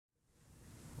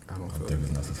I think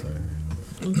it's necessary.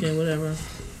 Okay, whatever.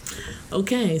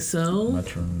 Okay, so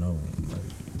Metronome.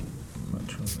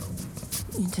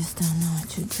 You just don't know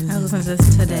what you're doing. I was listening to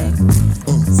this today.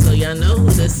 So y'all know who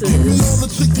this is. Who's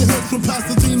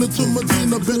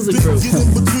the group?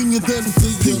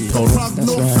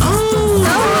 Total. Oh,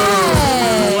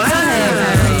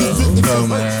 Oh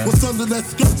man. It's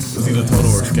either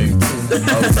Total or Escape.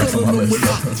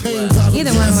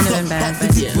 Either one would have been bad,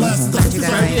 but yeah. glad you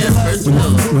got it right. Yeah, first of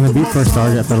all. When the beat first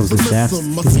started, I thought it was the Shaft.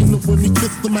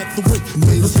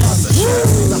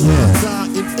 Yeah.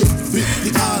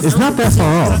 It's not that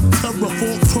far off.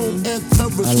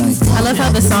 I love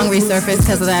how the song resurfaced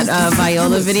because of that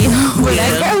Viola video.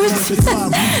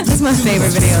 That's my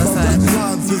favorite video.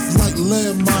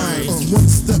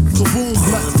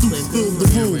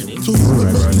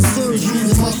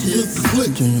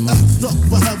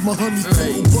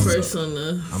 First on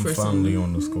the. I'm finally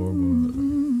on the scoreboard.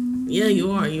 Yeah,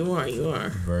 you are.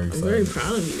 Very excited. I'm very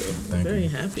proud of you. I'm very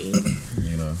happy.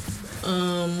 You know.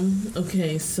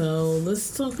 Okay, so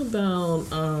let's talk about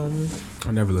I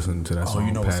never listened to that song.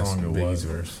 You know what past song it Biggie's was?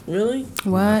 verse. Really?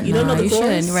 What? You don't know the you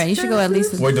chorus? should. Right, you should go at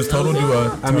least. Wait, does Total do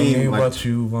a? I mean, Tell me like- what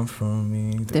you want from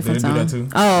me. Different did it do that song.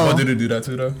 too? Oh. Did it do that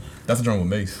too though? That's a drum with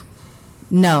Mace.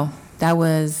 No, that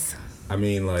was. I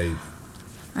mean, like,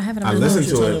 I have it. I on my listen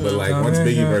list. to it, but like once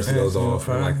Biggie verse goes off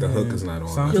and like the hook is not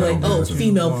on. You're like, I don't oh, listen.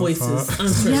 female voices.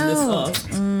 I'm turning this off.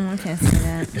 I can't say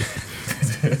that.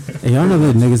 Hey, y'all know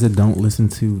the niggas that don't listen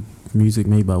to music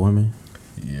made by women?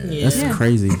 Yeah. That's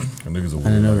crazy. And niggas I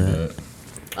didn't know like that.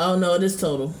 Oh no, it is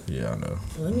Total. Yeah, I know.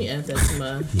 Let me add that to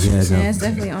my. Yeah, Yeah, it's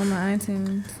definitely on my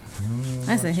iTunes.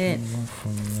 That's a hit.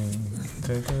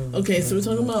 Okay, so we're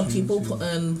talking about people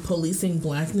and policing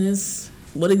blackness.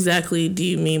 What exactly do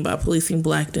you mean by policing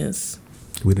blackness?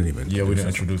 We didn't even. Yeah, we didn't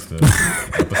introduce the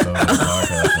episode of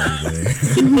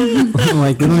the podcast.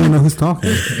 like, they don't even know who's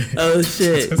talking. Oh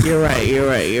shit! You're right.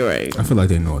 I feel like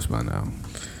they know us by now.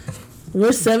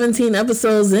 We're 17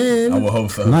 episodes I in. would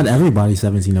hope so. Not everybody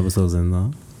 17 episodes in,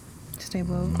 though. Stay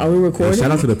woke. Are we Yeah, recording?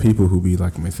 shout out to the people who be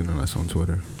like mentioning us on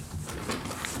Twitter.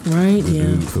 Right? The Yeah.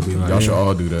 dudes who be like, Y'all should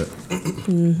all do that.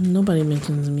 Nobody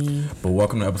mentions me. But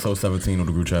welcome to episode 17 of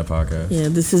the Group Chat Podcast. Yeah,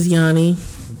 this is Yanni.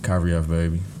 Kyrie F,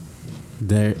 baby.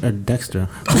 Dexter.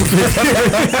 I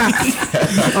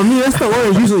mean, that's the way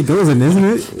it usually goes in, isn't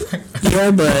it? Yeah,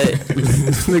 but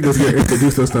niggas get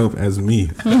introduced themselves as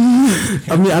me.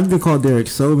 I mean, I've been called Derek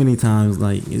so many times,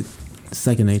 like, it's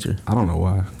second nature. I don't know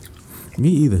why. Me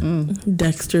either.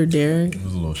 Dexter Derek. It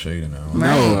was a little shady now.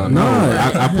 No.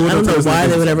 I pulled I up don't to know this why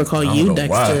they nigga's- would ever call I you don't know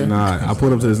why. Dexter. Nah, I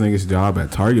pulled up to this nigga's job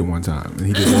at Target one time, and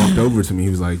he just walked over to me. He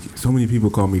was like, "So many people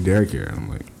call me Derek here," and I'm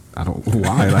like, "I don't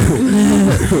why."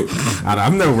 Like,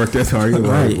 I've never worked at Target,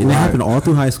 like, Right, and why? it happened all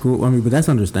through high school. I mean, but that's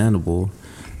understandable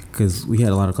because we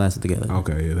had a lot of classes together.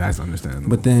 Okay, yeah, that's understandable.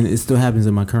 But then it still happens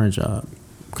in my current job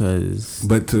because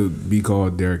But to be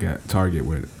called Derek at Target,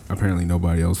 where apparently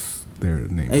nobody else their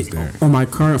name is Derek. on my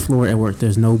current floor at work,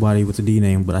 there's nobody with a D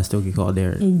name, but I still get called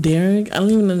Derek. Derek? I don't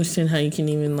even understand how you can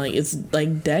even, like, it's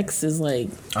like Dex is like.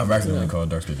 I've accidentally called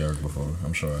Dexter Derek before.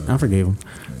 I'm sure. I forgave him.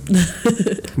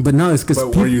 But no, it's because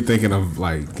But were you thinking of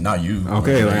like? Not you.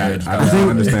 Okay, like I don't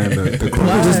understand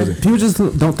the people just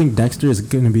don't think Dexter is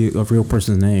going to be a real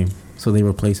person's name, so they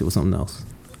replace it with something else.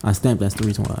 I stamped that's the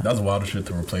reason why. That's wild shit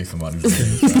to replace somebody's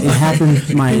It name.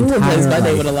 happened my People entire replace my name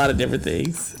life. with a lot of different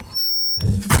things.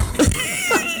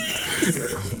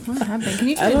 What happened? Can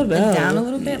you I turn don't it know. down a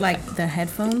little bit, like the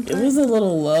headphone? It was a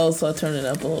little low, so I turned it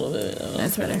up a little bit.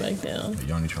 That's turn it better. back down.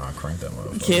 Y'all need to try and crank that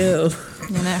motherfucker. Kill.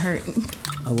 Yeah, that hurt.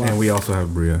 And we also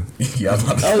have Bria. Yeah, I was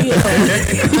about to Oh say.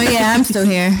 yeah. Oh yeah, I'm still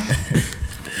here.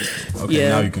 Okay, Yeah.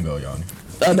 now you can go, Yanni.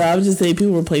 Oh no, I was just saying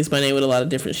people replace my name with a lot of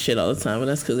different shit all the time, but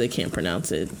that's because they can't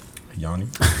pronounce it. Yanni?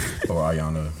 Or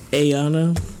Ayana?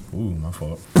 Ayana. Ooh, my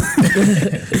fault.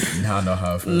 Now I know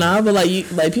how I feel. Nah, but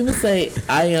like people say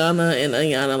Ayana and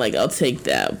Ayana, like I'll take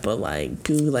that, but like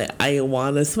people be like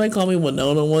Ayawana. Somebody called me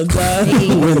Winona one time.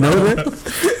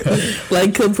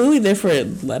 Like completely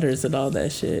different letters and all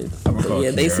that shit. I've been But called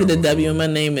yeah, they see Kiara the before. W in my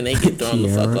name and they get thrown the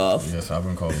fuck off. Yes, I've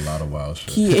been called a lot of wild shit.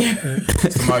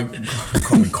 Kiara. Somebody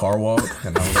called me Car Walk,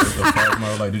 and I was like, the fuck? And I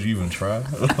was like, did you even try?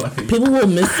 Like, People will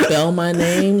misspell my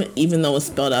name even though it's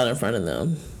spelled out in front of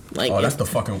them. Like oh, that's the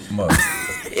fucking mug.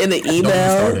 it in the Don't email.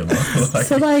 get started, bro.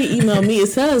 Somebody emailed me. It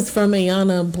says from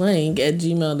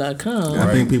AyanaBlank@gmail.com.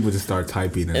 I think people just start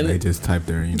typing and And they just type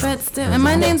their, But still, and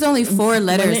my name's only 4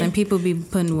 letters, name- and people be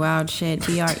putting wild shit,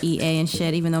 BREA and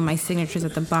shit, even though my signature's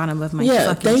at the bottom of my Yeah,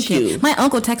 fucking thank shit. you. My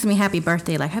uncle texted me happy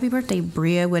birthday, like, happy birthday,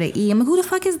 Bria, with an E. I'm like, who the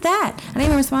fuck is that? I didn't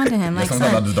even respond to him. Like,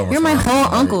 sometimes I son, just don't you're my respond. whole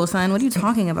Like- uncle, son. What are you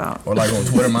talking about? Or like on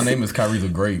Twitter, my name is Kyrie the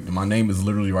Great. My name is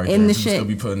literally right In there. the People shit. still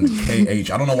be putting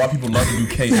KH. I don't know why people love to do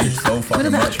KH so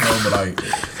fucking much, bro. But like,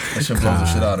 that shit blows the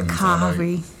shit out of me. So, like,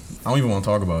 Kyrie. I don't even want to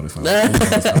talk about it. So,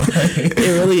 It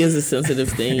really is a sensitive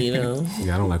thing, you know.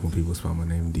 Yeah, I don't like when people spell my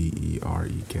name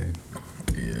DEREK.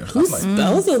 yeah, Who like,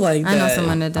 spells it like I know that?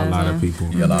 someone that A does. lot Yeah. of people.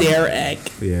 yeah, like, Derek.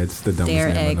 Yeah, it's the dumbest Dare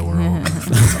name egg. in the world. I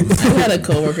had a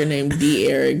coworker named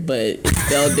D. Eric, but it's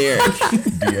spelled Derek.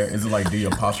 is it like D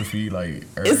apostrophe like?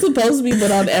 It's supposed to be, but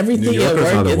on everything New at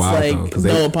Yorkers are work, the it's wild, like though, 'cause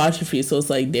no they- apostrophe, so it's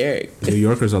like Derek. New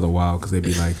Yorkers are the wild because they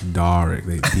be like Dark,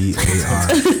 they DAR.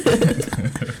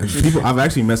 People, I've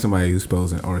actually met somebody who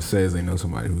spells it or says they know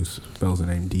somebody who spells the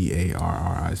name DARRICK.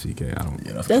 I don't.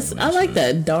 Yeah, That's I like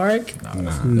that. Dark. Nah,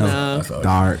 that's, No. Nah. that's ugly.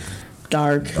 Dark.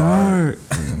 Dark.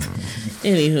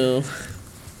 Anywho,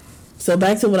 so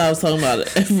back to what I was talking about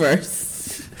at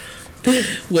first.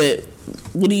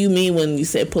 What do you mean when you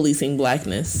say policing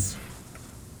blackness?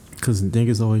 Because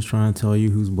niggas always trying to tell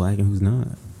you who's black and who's not.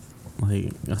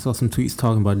 Like, I saw some tweets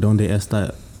talking about Donde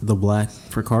Esta the black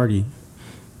for Cardi,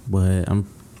 but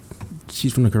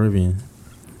she's from the Caribbean,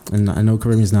 and I know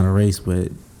Caribbean's not a race, but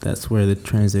that's where the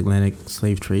transatlantic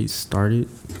slave trade started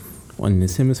on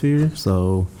this hemisphere.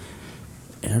 So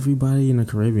everybody in the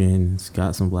Caribbean's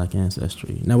got some black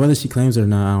ancestry. Now, whether she claims it or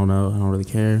not, I don't know. I don't really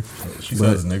care. She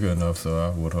But- says nigga enough, so I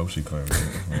would hope she claims it.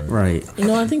 Like, Right.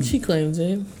 No, I think she claims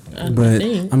it. I But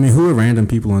think. I mean, who are random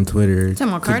people on Twitter Talking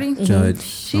about to Cardi? judge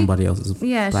She- somebody else's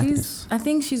Yeah, blackness? I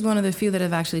think she's one of the few that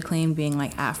have actually claimed being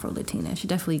like Afro-Latina. She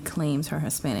definitely claims her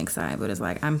Hispanic side, but it's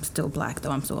like, I'm still black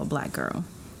though. I'm still a black girl,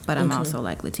 but I'm Okay. also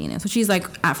like Latina. So she's like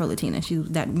Afro-Latina. She's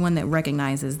that one that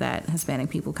recognizes that Hispanic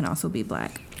people can also be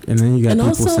black. And then you got And people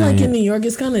also, saying, like in New York,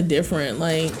 it's kind of different.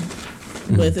 Like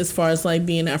with as far as like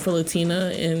being Afro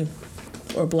Latina and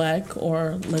or black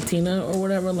or Latina or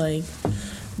whatever. Like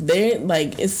they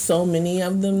like it's so many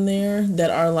of them there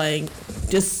that are like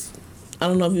just. I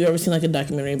don't know if you've ever seen like a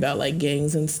documentary about like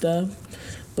gangs and stuff,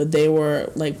 but they were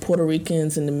like Puerto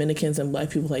Ricans and Dominicans and black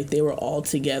people, like they were all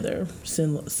together.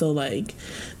 So like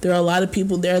there are a lot of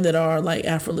people there that are like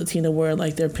Afro Latina where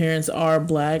like their parents are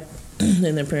black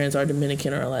and their parents are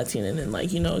Dominican or Latin, and then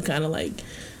like, you know, kind of like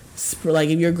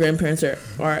if your grandparents are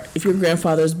if your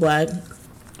grandfather's black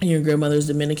and your grandmother's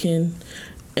Dominican,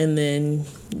 and then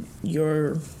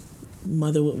your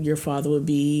father would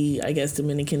be, I guess,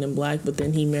 Dominican and black, but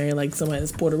then he married like somebody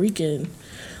that's Puerto Rican.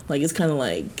 Like it's kind of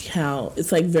like how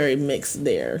it's like very mixed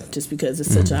there, just because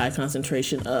it's such a high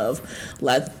concentration of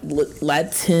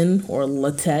Latin or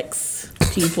Latex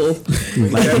people.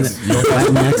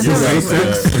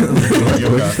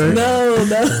 No.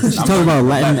 she's talking about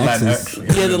Latin X's.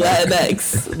 Yeah, the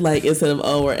Latinx. Like instead of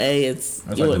O or A, it's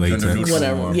That's like the latex. gender neutral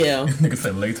whatever. one. Yeah. Nigga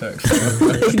said latex.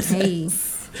 Hey,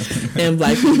 And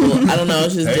black people, I don't know,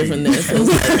 it's just Hey. different there. So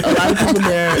it's like a lot of people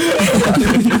there,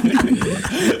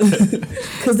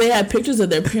 because they have pictures of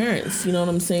their parents. You know what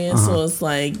I'm saying? So it's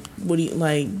like, what do you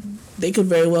like? They could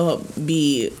very well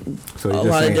be So a you're lot just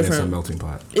of saying it's a different. melting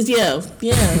pot. It's yeah.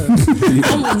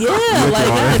 Like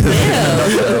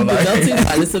goddamn, melting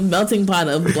pot. It's a melting pot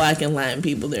of black and Latin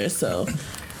people there. So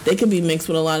they could be mixed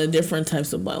with a lot of different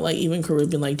types of black, like even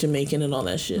Caribbean, like Jamaican and all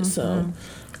that shit. So.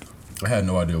 I had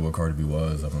no idea what Cardi B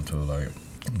was up until like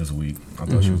this week. I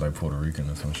thought she was like Puerto Rican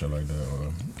or some shit like that,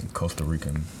 or Costa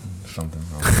Rican something.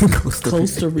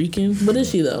 Costa Rican? What is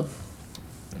she though?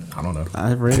 I don't know.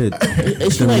 I've read it.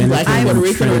 Is she like black and Puerto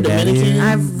Rican or Dominican?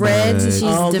 I've read But- she's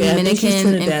Oh, okay, I think she's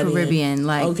Dominican and Trinidadian. Caribbean.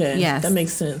 Like, Okay, yes, that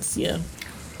makes sense. Yeah,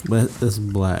 But it's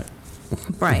black.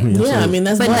 right. Yeah, yeah. I mean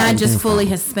that's But black. not just came fully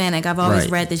from. Hispanic. I've always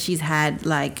Right. read that she's had,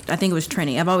 like, I think it was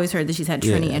Trini. I've always heard that she's had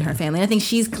Trini Yeah. in her family. And I think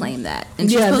she's claimed that. And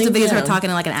she's Yeah, I supposed to think, be her yeah. talking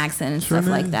in like an accent and stuff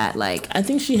like that. Like, I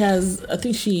think she has. I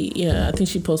think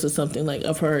she posted something like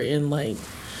of her in like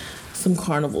some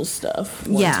carnival stuff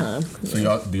one Yeah. time.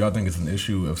 So do y'all think it's an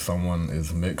issue if someone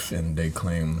is mixed and they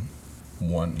claim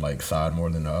one like side more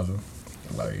than the other?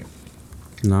 Like,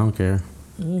 No, I don't care.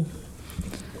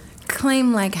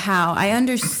 claim like how? I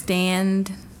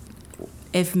understand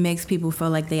if mixed people feel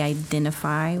like they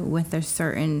identify with a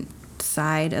certain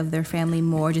side of their family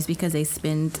more just because they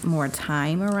spend more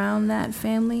time around that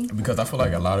family. because I feel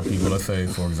like a lot of people, let's say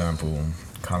for example,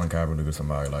 Colin Kaepernick or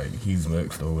somebody, like, he's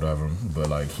mixed or whatever, but,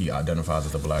 like, he identifies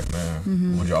as a black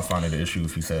man, would y'all find it an issue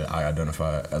if he said, I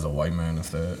identify as a white man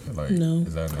instead? Like, No.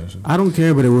 is that an issue? I don't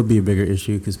care, but it would be a bigger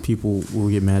issue because people will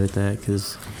get mad at that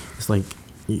because it's like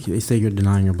they say you're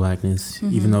denying your blackness,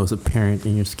 even though it's apparent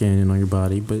in your skin and on your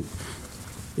body. But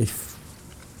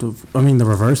the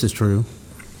reverse is true.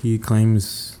 He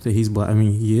claims that he's black. I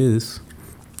mean, he is.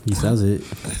 He says it.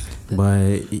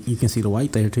 But you can see the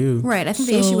white there too. Right. I think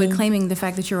the issue with claiming the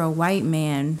fact that you're a white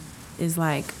man is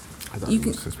like I thought you he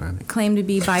can was Hispanic. claim to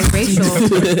be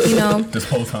biracial, you know. This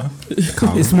whole time?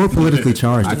 It's more politically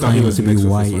charged I to thought he claim was to be mixed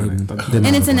with white Hispanic. and And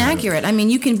And it's deny black. inaccurate. I mean,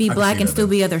 you can be can black see and that, still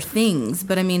though. be other things,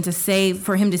 but I mean,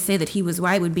 for him to say that he was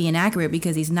white would be inaccurate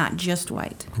because he's not just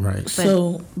white. Right. But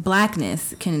So-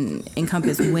 blackness can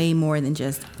encompass way more than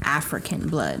just African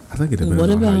blood. I think it depends What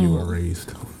on how you about- were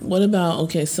raised. What about,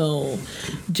 okay, so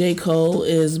J. Cole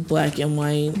is black and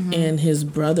white, and his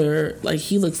brother, like,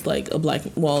 he looks like a black,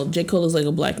 well, J. Cole looks like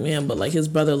a black man, but, like, his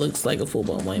brother looks like a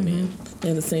full-blown white man. They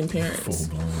have the same parents.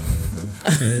 Full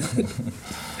blown.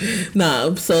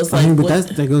 Nah, so it's like, I mean, but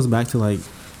what- that goes back to like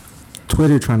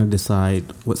Twitter trying to decide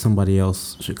what somebody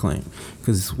else should claim.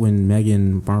 Because when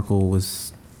Meghan Markle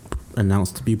was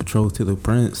announced to be betrothed to the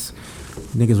prince,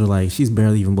 niggas were like, she's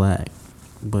barely even black.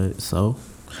 But so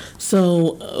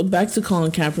So back to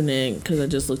Colin Kaepernick, because I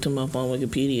just looked him up on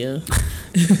Wikipedia.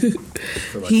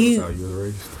 He- That's how you were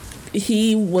raised.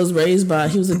 He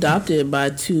was adopted by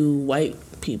two white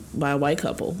people, by a white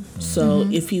couple. So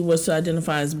if he was to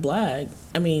identify as black,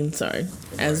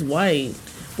 as white,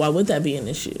 why would that be an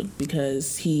issue?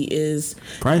 Because he is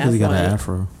probably because he got an half-white.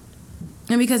 afro.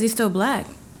 And because he's still black.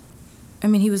 I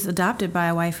mean, he was adopted by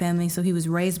a white family, so he was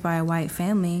raised by a white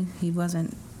family. He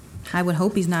wasn't. I would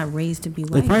hope he's not raised to be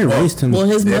They white. probably raised him. Well,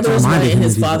 his they mother is reminded white and him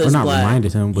his that he's- father's or not black.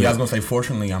 reminded him, but Yeah, I was gonna say,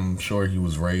 fortunately, I'm sure he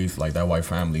was raised, like, that white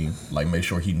family, like, made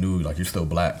sure he knew, like, you're still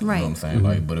black. You Right. know what I'm saying?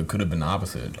 Like, but it could have been the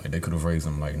opposite. Like, they could have raised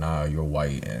him, like, nah, you're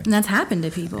white. And, And that's happened to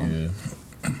people. yeah.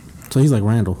 so he's like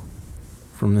Randall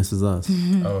from This Is Us.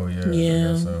 Oh, yeah. I Yeah,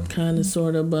 guess so. kind of,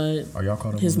 sort of, but Are y'all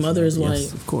caught up his on this? mother is Yes,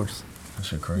 white. of course. That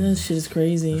shit crazy. That shit is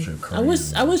crazy. That shit I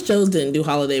wish crazy. Joe's didn't do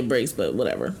holiday breaks, but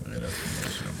whatever. Yeah, that's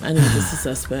shit. I need the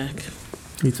success back.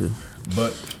 Me too.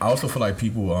 But I also feel like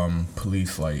people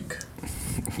police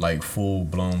like full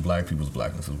blown black people's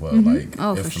blackness as well. Like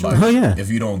Oh, if for sure. like Oh, yeah. if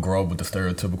you don't grow up with the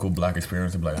stereotypical black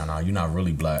experience, you'll be like, nah, you're not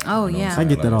really black. Oh, You know what I'm yeah. saying? I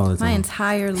get that Like, all the My time.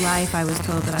 entire life, I was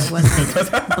told that I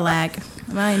wasn't black.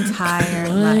 My entire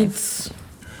life. What?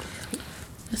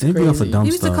 It'd be off the crazy. dumb People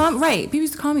used to stuff, call people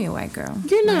used to call me a white girl.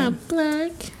 You're not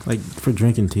black. like for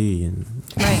drinking tea and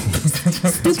Right.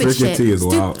 Stupid Drinking shit. tea is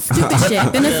wild. Stupid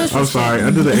shit. Beneficial I'm shit. sorry.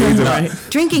 Under the age of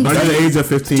Drinking under the age of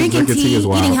 15, drinking drinking tea tea, is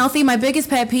wild. eating healthy. My biggest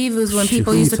pet peeve was when Shoot,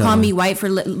 people who used you to call telling? me white for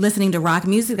listening to rock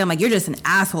music. I'm like, you're just an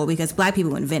asshole because black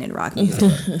people invented rock music.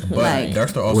 But Like-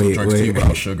 Dexter also Wait, drinks tea wait.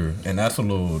 without sugar, and that's a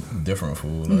little different,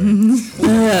 fool. Like,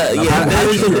 Yeah, how that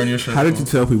is sugar in your shit, How did fool?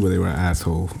 you tell people they were an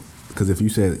asshole? Because if you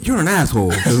said you're an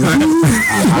asshole, 'cause like, No, you're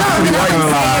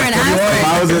an asshole. if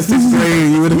I was in 6th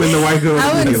grade, you would have been the white girl. I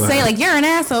with me, wouldn't say like you're an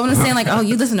asshole. I'm just saying like, oh,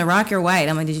 you listen to rock, you're white.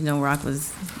 I'm like, did you know rock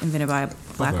was invented by a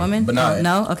black Okay. woman? But not- Oh,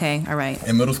 no, okay, all right.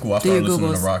 In middle school, I Do your started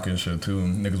listening to Googles. rock and shit too.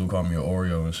 And niggas would call me an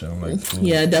Oreo and shit. I'm like, fool.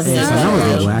 Yeah, definitely. Yeah, So that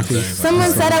was Yeah. a wacky.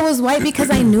 Someone said I was white because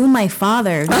I knew my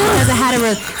father. Not because I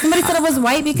had somebody said I was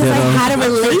white because I had a Did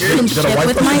a relationship white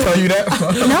with person my tell you that? no,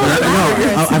 a black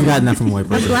person. I've gotten that from a white A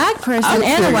person. black person I'm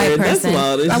and a white triggered. That's person.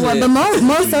 wild as But shit.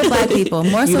 more so black people.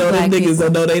 More You so know black them niggas people.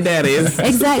 that know they daddies.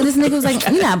 Exactly. This nigga was like,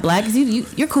 "You're not black because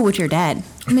you're cool with your dad."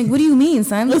 I'm like, "What do you mean,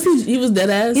 son?" Was he was dead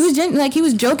ass. He was he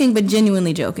was joking, but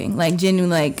genuinely joking,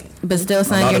 but still,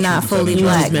 son, lot you're of not people said fully he He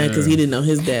was black. just mad because he didn't know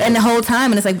his dad. And the whole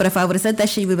time, and it's like, but if I would have said that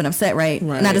shit, you would have been upset, right?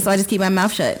 Right. And I just keep my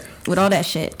mouth shut with all that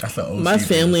shit. That's the OC My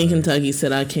family in thing. Kentucky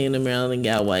said I came to Maryland and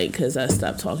got white because I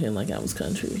stopped talking like I was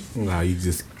country. Nah, you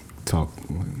just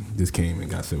came and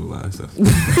got civilized. So.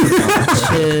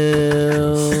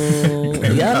 Chill.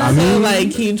 Y'all not gonna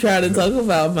like keep trying to talk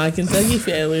about my Kentucky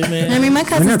family, man. I mean, my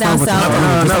cousin's not down talking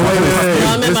about south. No, wait. No,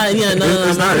 I meant my, yeah, no,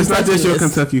 It's my not just your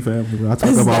Kentucky Kentucky family. Bro. I talk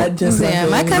It's about. not just Yeah,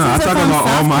 my No, cousins I are talk from about all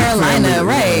South my Carolina, family.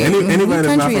 right? Anybody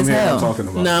that's not Country from as here, I'm hell. talking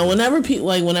about. No,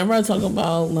 whenever I talk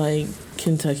about like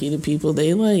Kentucky to people,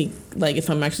 they like if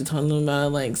I'm actually talking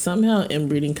about like somehow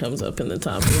inbreeding comes up in the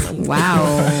topic. I'm like,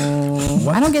 Wow.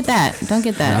 I don't get that. Don't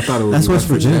get I that. thought it was That's West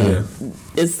Virginia.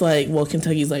 it's like, well,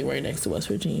 Kentucky's like right next to West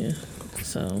Virginia,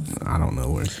 so I don't know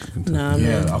where. Kentucky. nah,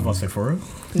 Yeah, man. I was about to say for real.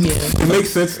 Yeah. It makes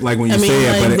sense, like when you I mean, say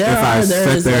it, like, but if I there sat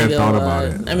is, there and like, thought a about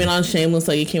lot. it, I mean, on Shameless,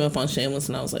 like it came up on Shameless,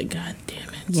 and I was like, God damn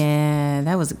it. Yeah,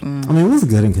 that was. I mean, it was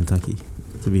good in Kentucky,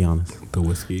 to be honest. the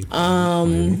whiskey. I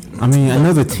mean, I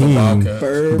know the team, Wildcat.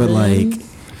 Bourbon. but like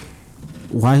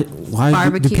Why do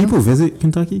Barbecue. people visit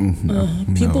Kentucky? No,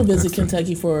 People no, visit that's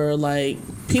Kentucky for like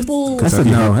people. That's a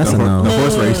no. That's a The no.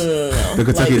 horse race. No. The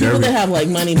Kentucky Like people Derby. that have like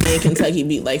money being Kentucky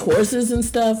beat like horses and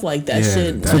stuff like that Yeah,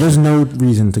 shit. So there's no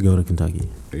reason to go to Kentucky.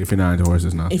 If you're not into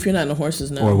horses, no. If you're not into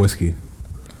horses, no. Or whiskey.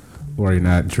 Or you're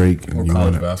not Drake. And Or you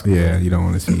college wanna, basketball. Yeah, you don't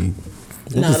want to see.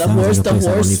 No, just the sounds like horse, a place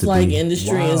I don't need to like be.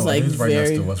 industry is like it's right next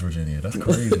very. to West Virginia. That's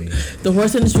crazy. The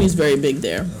horse industry is very big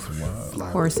there.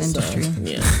 Horse industry.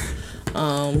 Yeah.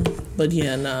 But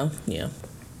yeah, no, yeah.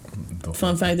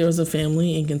 Fun fact: there was a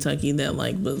family in Kentucky that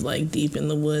like was like deep in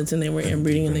the woods, and they were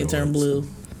inbreeding, and they turned blue.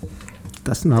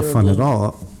 That's not They were fun blue. at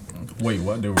all. Wait,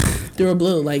 what? They were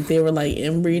blue, like they were like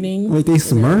inbreeding. Like they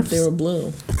Smurfs? They were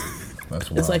blue. That's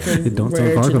wild. It's like a It don't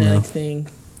rare sound Gargamel. genetic thing.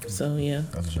 So yeah.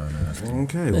 That's giant.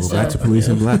 Okay, That's well, back all. to police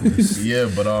and blackness. Yeah,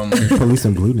 but Police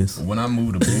and blueness. when I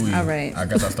moved to Bowie, All right. I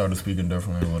guess I started speaking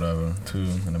differently or whatever too.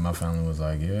 And then my family was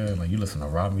like, "Yeah, like you listen to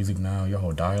rock music now. Your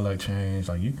whole dialect changed.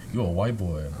 Like you a white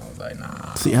boy." And I was like,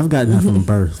 "Nah." See, I've gotten that from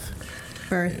birth.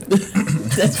 Birth.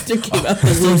 That shit came out.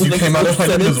 As soon as you came out, it's like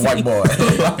you just white boy.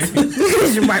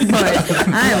 You're white boy.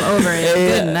 I am over it.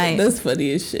 Good night. That's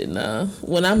funny as shit. Nah.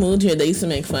 When I moved here, they used to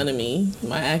make fun of me,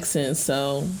 my accent.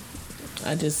 So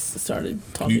I just started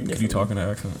talking Can you different. talk in an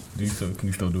accent? Can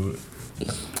you still do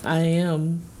it? I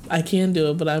am. I can do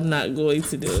it, but I'm not going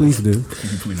to do it. Please do. Can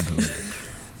you please do it?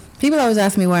 People always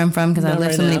ask me where I'm from because I Not live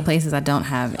right so many now. places I don't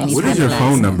have any. What type is your of phone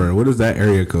accent. number? What is that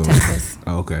area code? Texas.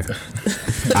 Oh, okay.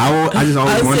 I just always Honestly,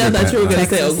 I wondered thought you were that. gonna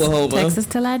say Oklahoma. Texas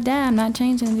till I die. I'm not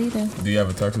changing it either. Do you have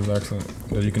a Texas accent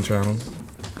that you can channel?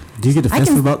 Do you get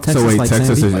defensive about Texas? So wait, like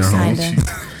Texas Sandy? is your home?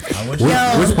 Kinda. I wish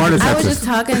Which part of I was Texas? just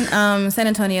talking San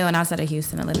Antonio and outside of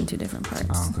Houston. I live in two different parts.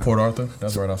 Oh, okay. Port Arthur.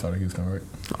 That's right outside of Houston, right?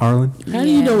 Arlen? How do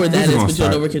you know where that This is is, gonna but you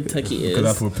don't know where start- Kentucky Because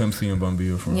that's is? where Pimp C and Bun B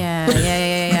are from. Yeah.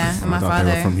 And my I thought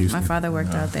they were from father, Houston. my father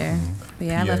worked out there. But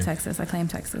yeah, I love PA. Texas. I claim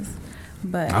Texas.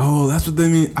 But Oh, that's what they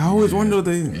mean. I always wonder what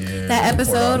they. Yeah, that Port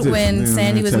episode Arthur. when Yeah,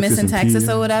 Sandy was Texas missing and Texas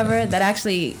PA. or whatever, that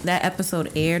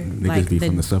episode aired Niggas like be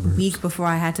from the suburbs. week before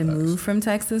I had to move from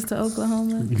Texas to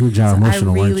Oklahoma. You were John So I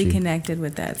emotional, weren't really you? connected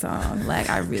with that song. Like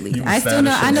I really, You I was still sad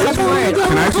know. as I know shit. every word.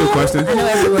 Can I ask you a question? I know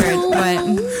every word.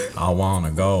 But I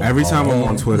wanna go. Every time I'm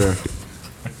on Twitter,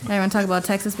 everyone talk about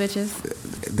Texas bitches.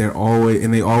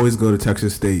 they always go to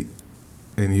Texas State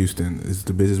in Houston. It's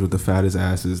the bitches with the fattest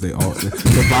asses. The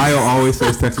bio always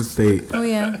says Texas State. Oh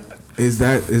yeah, Is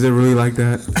it really like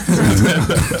that?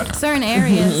 certain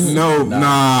areas. No,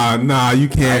 nah, you I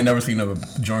ain't can't. never seen a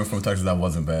joint from Texas that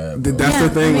wasn't bad. bro. That's Yeah, the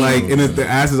thing, I mean- like, and the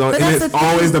ass is always, But and that's it's the thing.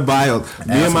 always the bio. Me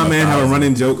and my on a man have a thousand.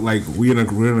 running joke, like we're in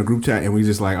a group chat, and we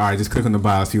just like, all right, just click on the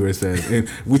bio, see what it says, and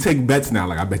we take bets now.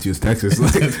 Like, I bet you it's Texas.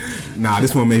 Like, nah,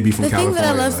 this one may be from The thing California.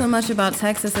 that I love like. so much about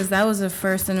Texas is that was the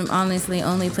first and honestly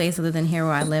only place other than here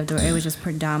where I lived where it was just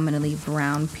predominantly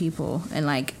brown people. And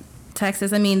like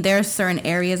Texas, I mean, there are certain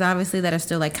areas obviously that are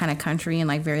still like kind of country and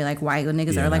like very like white niggas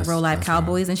that Yeah, are like that's- real life that's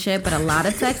cowboys and shit. But a lot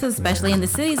of Texas, especially in the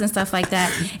cities and stuff like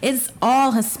that, it's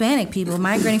all Hispanic people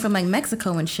migrating from like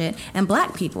Mexico and shit, and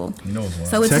black people. You know what's wild?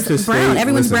 So it's Texas just brown. State,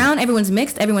 everyone's listen. brown. Everyone's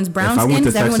mixed. Everyone's brown If I went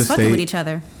skinned. to Everyone's Texas fucking with State- each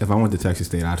other. If I went to Texas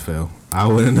State, I'd fail. I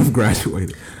wouldn't have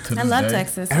graduated. To I this love day,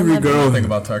 Texas. every I love girl- When I it. think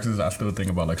about Texas, I still think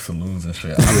about like saloons and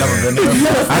shit. I've never been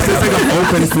there. I just think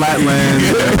of open flatland,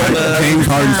 James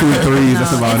Harden 2 and 3s.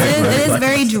 That's about it it. is, right? it is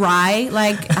very dry,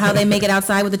 like how they make it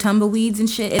outside with the tumbleweeds and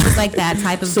shit. It's like that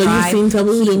type of So you've dry seen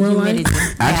tumbleweed in real life? humidity.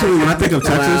 Actually, when I think of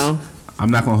Texas, Wow. I'm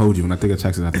not gonna hold you. When I think of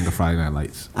Texas, I think of Friday Night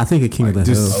Lights. I think of King of the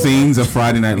Hill. Just scenes of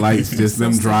Friday Night Lights, just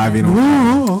them driving.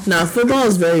 On, Now football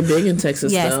is very big in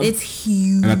Texas. Yes, though. it's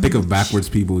huge. and I think of backwards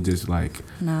people just like,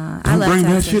 Nah, I don't love bring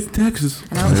that Texas. shit to Texas.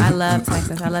 I love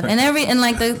Texas. I love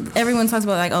everyone talks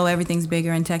about like, oh, everything's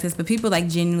bigger in Texas, but people like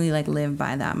genuinely like live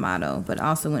by that motto. But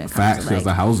also when it comes Facts, to because like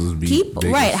the houses be people,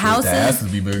 big right? as shit. The asses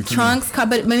Houses, be big too. trunks,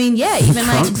 but I mean, yeah, even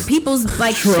like people's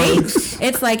like shapes.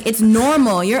 It's like it's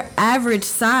normal. Your average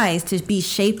size to be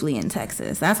shapely in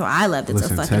Texas. That's why I loved it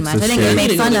Listen, so fucking much. Texas I didn't get State-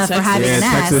 made fun of for Texas. having Yeah, an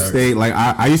ass. Texas State. Like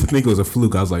I used to think it was a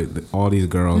fluke. I was like, all these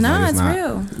girls. No, like, it's not. real.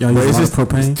 Y'all But use it's a lot just of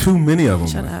propane? it's too many of them.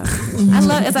 Shut like. up. I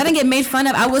love it. So I didn't get made fun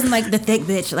of. I wasn't like the thick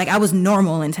bitch. Like I was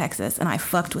normal in Texas, and I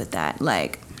fucked with that.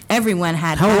 Like everyone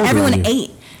had. How old that. were Everyone you?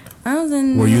 ate. I was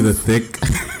in. Were you the thick?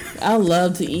 I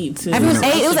love to eat too. Everyone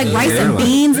ate. It was like rice Yeah, and like-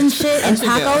 beans and shit, and should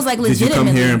go. tacos. Like Did you legitimately.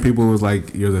 come here and people was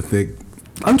like, "You're the thick"?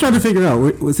 I'm trying to figure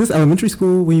out, was this elementary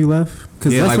school when you left?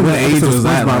 Because Yeah, like what age was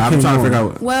that? Like, I'm trying to figure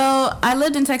out. Well, I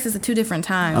lived in Texas at two different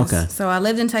times. Okay. So I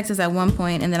lived in Texas at one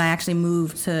point, and then I actually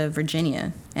moved to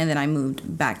Virginia, and then I moved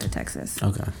back to Texas.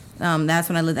 Okay. That's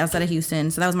when I lived outside of Houston.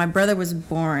 So that was my brother was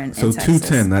born So in Texas.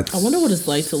 210. That's. I wonder what it's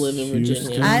like to live in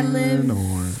Virginia. I live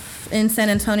or- in San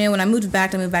Antonio. When I moved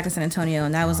back to San Antonio,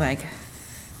 and that was like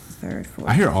third, fourth.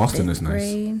 I hear Austin fifth is nice.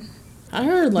 grade. I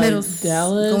heard like Dallas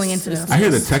going into is the- I hear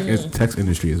the nice, tech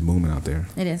industry is booming out there.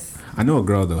 It is. I know a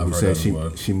girl though I've who heard said that as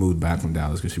well. she moved back from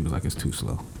Dallas because she was like it's too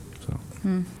slow. So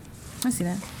I see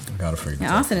that. Gotta figure.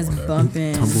 Yeah, Austin is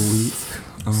bumping. Tumbleweeds.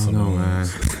 oh no, man.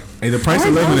 Hey, the price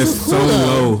of living is so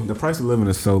low. The price of living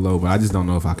is so low, but I just don't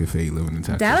know if I could fade living in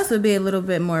Texas. Dallas would be a little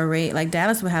bit more like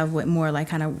Dallas would have more like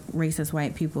kind of racist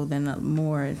white people than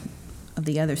more of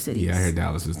the other cities. Yeah, I hear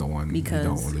Dallas is the one because you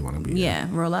don't really want to be. Yeah,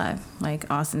 real life. Like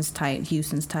Austin's tight,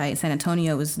 Houston's tight. San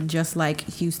Antonio was just like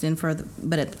Houston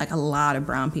but like a lot of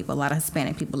brown people, a lot of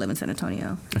Hispanic people live in San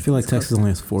Antonio. I feel like Texas only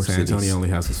has 4 San cities. Antonio only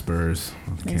has the Spurs.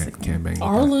 Basically. Can't bang with that.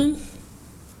 Arlen,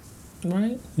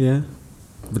 right? Yeah,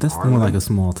 but that's more like a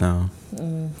small town.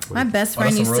 My best friend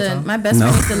that's used a real to town? my best No.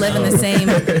 friend used to live in the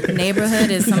same neighborhood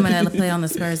as someone that played on the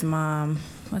Spurs mom.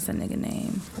 What's that nigga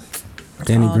name?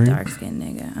 Danny Tall, Green. dark skinned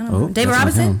nigga. I don't Oh, know. David that's not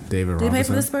Robinson? him. David Did he play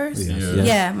for the Robinson? Spurs? Yes. Yeah.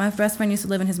 Yeah, my best friend used to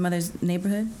live in his mother's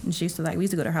neighborhood, and she used to we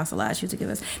used to go to her house a lot. She used to give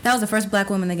us. That was the first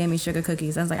black woman that gave me sugar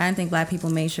cookies. I was like, I didn't think black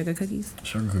people made sugar cookies.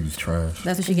 Sugar cookies trash. Uh,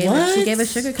 That's what she gave us. She What? gave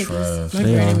us sugar cookies. Trash. My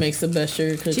They granny are. makes the best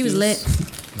sugar cookies. She was lit.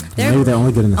 Maybe they're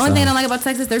only good in the Only thing I don't South. like about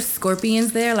Texas, there's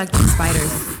scorpions there, like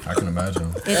spiders. I can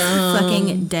imagine. It's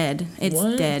fucking dead. It's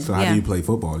what? dead. So how yeah. do you play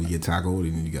football? You get tackled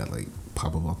and you got like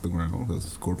pop up off the ground because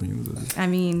scorpions. I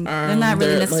mean, they're not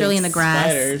really they're, necessarily like, in the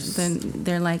grass. spiders.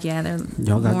 They're like, yeah, they're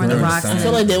Y'all got more in the those? rocks. I I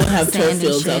feel like they would have sand turf and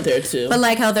fields shit. out there too. But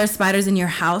like how there's spiders in your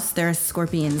house, there are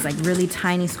scorpions, like really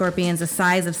tiny scorpions, the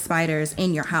size of spiders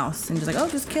in your house, and just like, oh,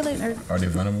 just kill it. Or, Are they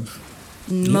venomous?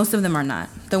 most of them are not.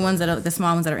 The ones that are the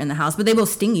small ones that are in the house, but they will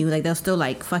sting you. Like they'll still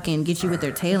like fucking get you with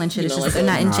their tail and shit. You It's know, just like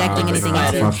they're not injecting anything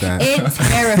into you. Fuck that. It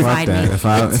terrified Fuck that.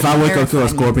 me. If I wake up to a terrified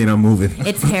me. scorpion, I'm moving.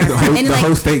 It's the terrifying. And, whole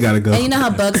like, state gotta go. And you know how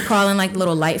bugs crawl in like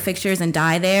little light fixtures and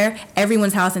die there?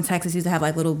 Everyone's house in Texas used to have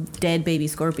like little dead baby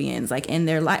scorpions like in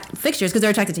their light fixtures because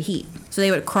they're attracted to heat. So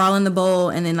they would crawl in the bowl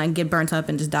and then like get burnt up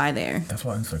and just die there. That's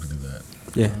why insects do that.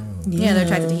 Yeah. Yeah, they're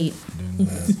attracted to heat. I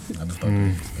just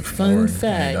thought Fun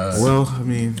fact. Well, I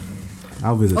mean,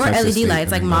 I'll visit Or Texas LED State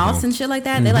lights, like and go moths home. and shit like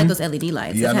that. They like those LED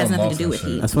lights. Yeah, it I has know nothing to moths do and with shit.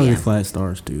 heat. That's why yeah. they flat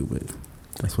stars too, but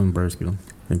that's when birds get them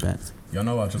and bats. Y'all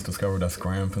know I just discovered that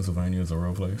Scram, Pennsylvania is a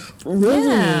real place.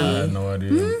 Really? I Yeah. had no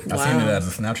idea. I seen it as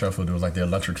a Snapchat photo. It was like the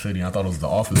Electric City. I thought it was the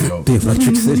Office joke. The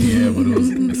Electric City. Yeah, but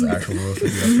it's an actual real city.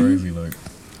 That's crazy. Like,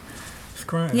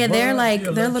 Scram. Yeah, they're what? like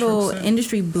The their Electric little City.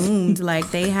 industry boomed.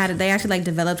 Like they actually like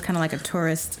developed kind of like a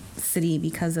tourist city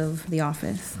because of The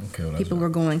Office. Okay, well, that's People right. were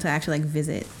going to actually like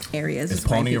visit areas. Is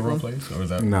with white Pony a people. real place, or is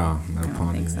that? No, not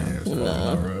Pawnee. think so. Yeah, so-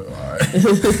 Not real? All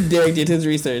right. Derek did his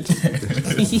research.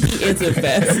 He answered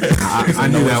fast. I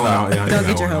knew that one. Yeah, I knew Don't that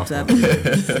get your one hopes off.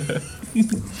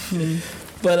 up.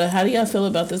 But how do y'all feel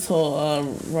about this whole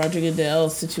Roger Goodell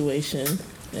situation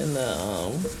and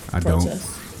the I don't.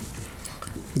 protest?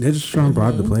 They're just trying to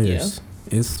bribe the players.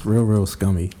 It's real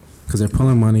scummy because they're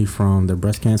pulling money from the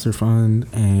breast cancer fund,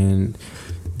 and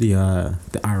the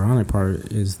ironic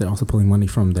part is they're also pulling money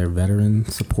from their veteran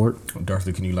support.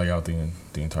 Darcy, can you lay out the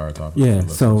entire topic? Yeah.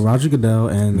 So Roger Goodell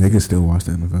and They can still watch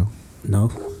the NFL. no,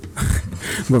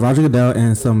 but Roger Goodell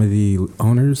and some of the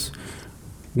owners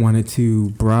wanted to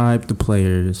bribe the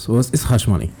players. Well, it's hush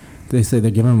money. They say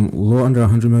they're giving them a little under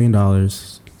 $100 million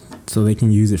so they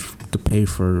can use it to pay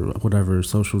for whatever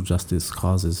social justice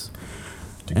causes.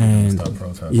 To get them And to stop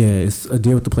protesting. yeah, it's a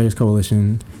deal with the Players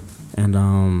Coalition,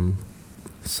 and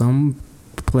some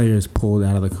players pulled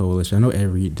out of the coalition. I know Ed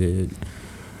Reed did.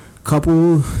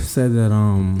 Couple said that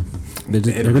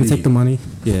they're going to take the money.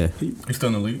 Yeah, He's still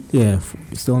in the league. yeah,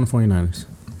 still on the 49ers.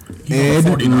 He's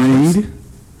on the 49ers. Reed,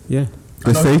 Yeah,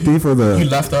 the know safety for He the.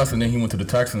 left us, and then he went to the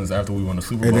Texans after we won the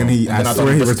Super Bowl. And then he- I thought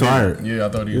swear he disappeared. retired. Yeah, I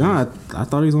thought he. no, I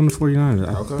thought he was on the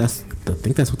 49ers. Okay. I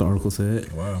think that's what the article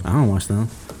said. Wow. I don't watch them,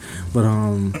 but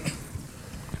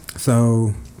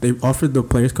so they offered the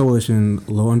Players Coalition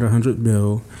a little under $100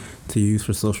 million to use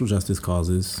for social justice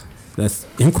causes. That's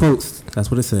in quotes. That's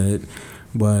what it said.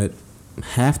 But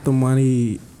half the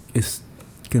money is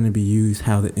going to be used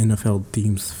how the NFL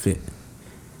deems fit,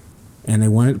 and they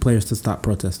wanted players to stop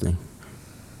protesting.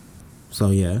 So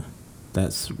yeah,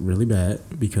 that's really bad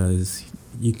because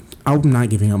I'm not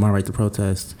giving up my right to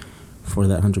protest for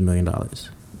that $100 million.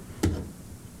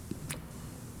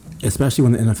 Especially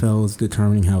when the NFL is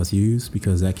determining how it's used,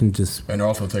 because that can just And they're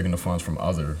also taking the funds from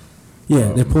other.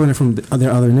 they're pulling it from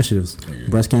their other initiatives, Yeah.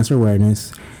 breast cancer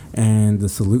awareness, and the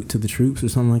salute to the troops or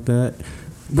something like that.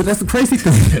 But that's the crazy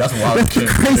thing. Yeah, that's wild That's the shit.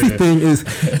 crazy Yeah. thing is,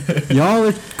 y'all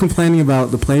are complaining about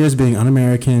the players being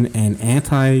un-American and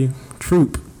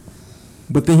anti-troop,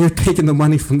 but then you're taking the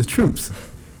money from the troops.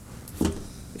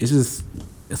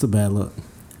 It's a bad look.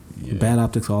 Yeah. Bad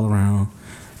optics all around.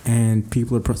 and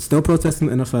people are still protesting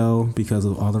the NFL because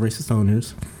of all the racist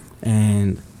owners,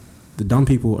 and the dumb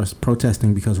people are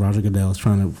protesting because Roger Goodell is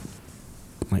trying to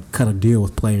like cut a deal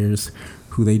with players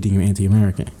who they deem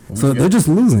anti-American. So they're just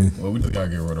losing. Well, we just gotta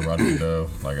get rid of Roger Goodell,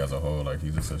 like as a whole, like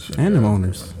he's just a shit. And them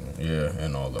owners. Yeah,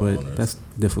 and all the But owners. that's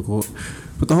difficult.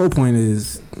 But the whole point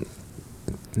is,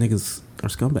 niggas are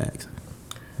scumbags.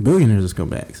 Billionaires are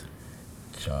scumbags.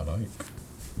 Child, like.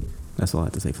 That's all I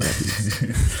have to say for that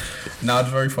piece. Nah, it's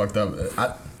very fucked up.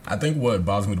 I think what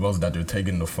bothers me the most is that they're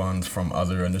taking the funds from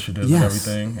other initiatives Yes.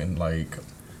 and everything,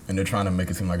 and they're trying to make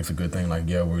it seem like it's a good thing. Like,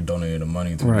 yeah, we're donating the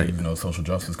money to Right. social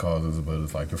justice causes, but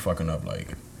it's like you're fucking up like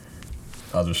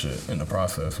other shit in the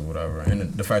process or whatever.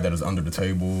 And the fact that it's under the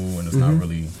table and it's not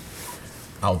really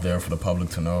out there for the public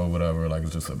to know, whatever. Like,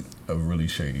 it's just a really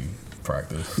shady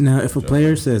practice. Now, if a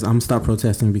player says, I'm stop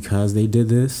protesting because they did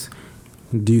this,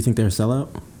 do you think they're a sellout?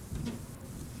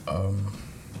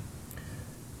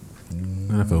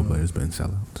 NFL players been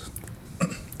sellouts.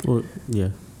 Or, yeah.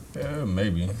 Yeah,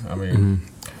 maybe. I mean,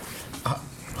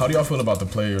 how do y'all feel about the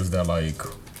players that like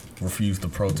refuse to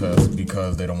protest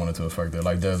because they don't want it to affect their,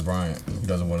 like Dez Bryant, he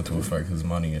doesn't want it to affect his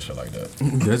money and shit like that.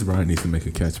 Dez Bryant needs to make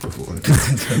a catch before.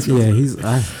 Yeah,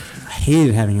 I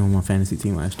hated having him on my fantasy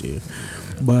team last year.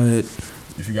 But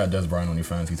If you got Dez Bryant on your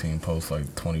fantasy team post like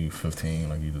 2015,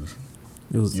 like you just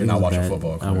you're not watching bad.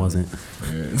 football. I Clearly. wasn't.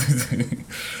 Yeah.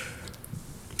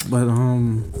 But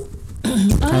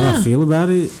how I feel about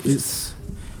it, it's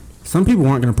some people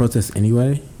aren't going to protest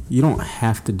anyway. You don't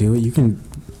have to do it. You can.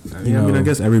 I mean, I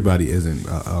guess everybody isn't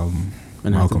An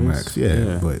Malcolm activist? X,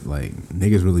 yeah, but like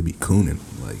niggas really be cooning.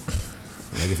 Like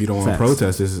if you don't want to Facts.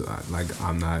 protest, this is like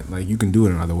I'm not like you can do it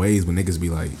in other ways, but niggas be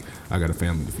like, I got a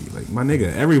family to feed. Like my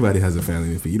nigga, everybody has a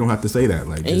family to feed. You don't have to say that.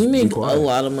 Like And just you make be a quiet.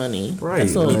 lot of money. Right.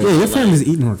 That's all Like- it Yeah, is. your family's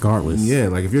eating regardless. Yeah,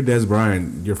 like if you're Dez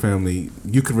Bryant, your family,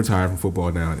 you could retire from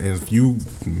football now, and if you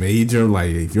made your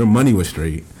if your money was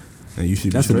straight, then you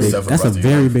should That's be a straight. big. That's a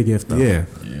very big if though. Yeah,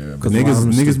 Yeah, but a lot of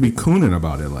them niggas stupid. be cooning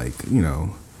about it, like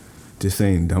just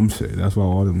saying dumb shit. That's why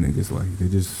all them niggas they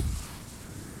just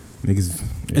niggas.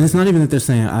 And it's not even that they're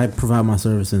saying I provide my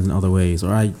services in other ways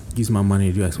or I use my money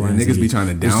to do X, Y, and niggas Z. be trying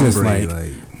to It's just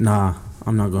downgrade, nah,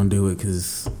 I'm not gonna do it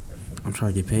because I'm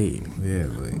trying to get paid. yeah,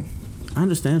 like I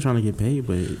understand trying to get paid,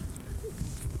 but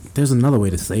there's another way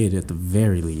to say it at the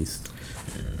very least.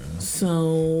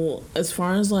 So as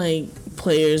far as like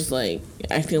players like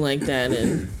acting like that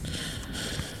and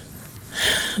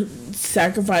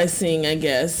sacrificing, I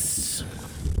guess,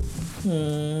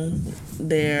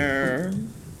 their,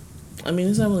 I mean,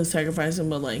 it's not really sacrificing,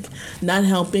 but like not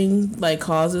helping like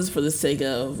causes for the sake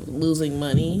of losing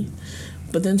money,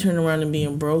 but then turn around and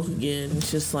being broke again.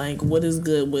 It's just like, what is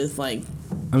good with like,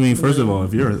 I mean, first of all,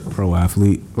 if you're a pro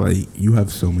athlete, like you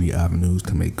have so many avenues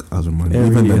to make other money,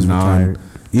 Everybody is retired.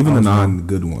 even the Also-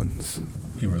 non-good ones.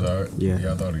 he retired.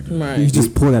 Yeah. I thought he did. right? You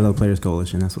just pulled out of the Players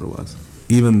Coalition. That's what it was.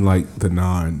 Even like the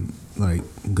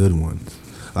good ones.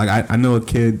 Like I know a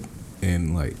kid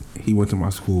and like he went to my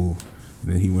school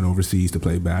and then he went overseas to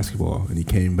play basketball and he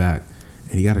came back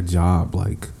and he got a job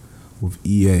like with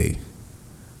EA.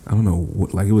 I don't know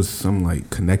what, like it was some like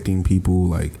connecting people,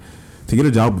 like to get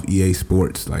a job with EA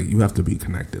Sports, like you have to be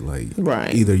connected. Like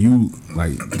Right. either you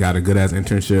like got a good ass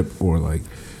internship or like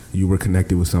you were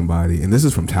connected with somebody. And this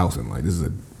is from Towson. Like this is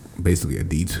basically a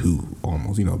D2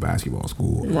 almost, basketball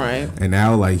school. Right. And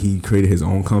now like he created his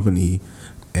own company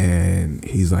and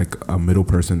he's like a middle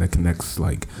person that connects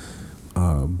like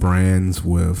brands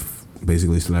with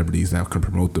basically celebrities that can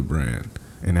promote the brand.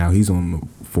 And now he's on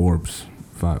the Forbes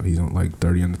 5. He's on like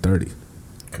 30 under 30.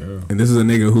 Cool. And this is a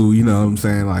nigga who, you know what I'm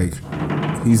saying, like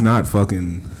he's not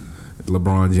fucking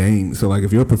LeBron James. So like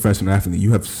if you're a professional athlete,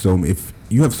 you have so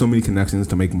many connections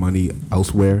to make money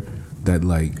elsewhere that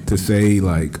like to say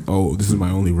like, oh, this is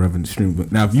my only revenue stream.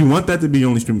 But now if you want that to be your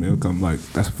only stream of income, like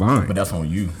that's fine. But that's on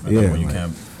you. At Yeah, that point, you like-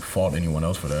 can't fault anyone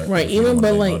else for that. Right, if you even don't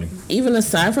but wanna like make money. even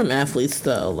aside from athletes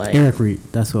though, like Eric Reed.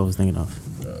 That's what I was thinking of.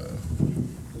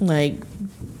 like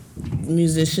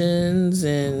musicians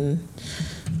and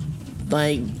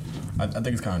like I think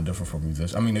it's kind of different for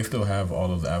musicians. I mean, they still have all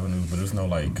those avenues, but there's no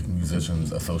like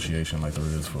musicians association like there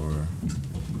is for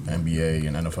NBA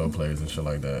and NFL players and shit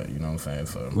like that. You know what I'm saying?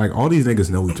 So Like all these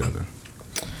niggas know each other.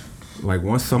 Like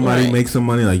once somebody Right. makes some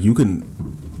money, like you can,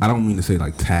 I don't mean to say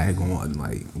like tag on,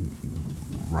 like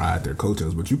ride their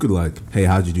coattails, but you could like, hey,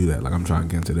 how'd you do that? Like I'm trying to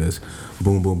get into this.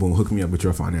 Boom, boom, boom. Hook me up with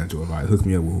your financial advice. Hook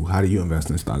me up with how do you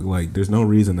invest in stock? Like there's no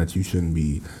reason that you shouldn't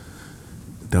be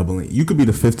doubling. You could be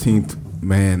the 15th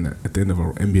man at the end of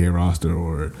an NBA roster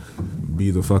or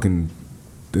be the fucking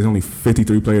there's only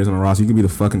 53 players on the roster. You could be the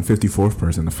fucking 54th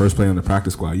person, the first player on the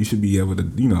practice squad. You should be able to,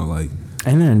 you know, like.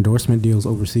 And there are endorsement deals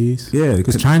overseas. Yeah,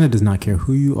 because China does not care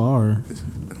who you are.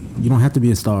 You don't have to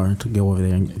be a star to go over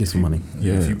there and get some money.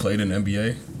 Yeah, if you played in the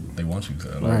NBA, they want you to.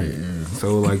 Like, Right. yeah.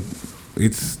 So like,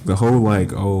 it's the whole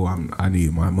like, oh, I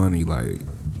need my money. Like,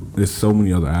 there's so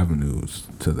many other avenues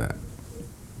to that.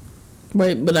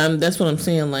 Right, but that's what I'm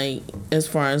saying. Like, as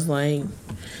far as like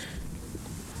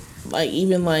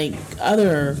even like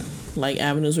other like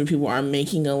avenues where people are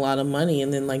making a lot of money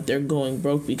and then like they're going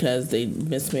broke because they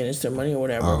mismanaged their money or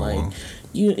whatever. Oh, like, well.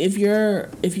 if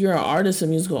you're an artist, a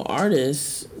musical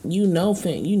artist, you know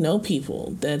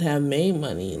people that have made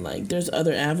money. Like, there's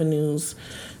other avenues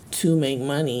to make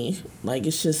money. Like,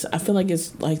 it's just, I feel like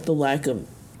it's like the lack of.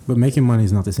 But making money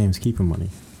is not the same as keeping money,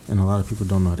 and a lot of people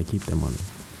don't know how to keep their money.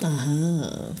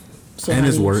 So And how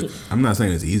it's do you work. keep- I'm not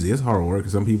saying it's easy. It's hard work.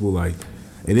 Some people like,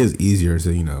 it is easier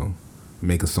to, you know,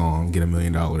 make a song, get $1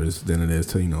 million than it is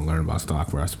to, you know, learn about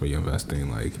stock, where I spray investing.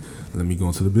 Like, let me go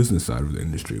into the business side of the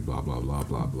industry, blah, blah, blah,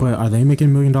 blah, blah. But are they making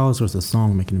 $1 million, or is the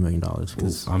song making $1 million?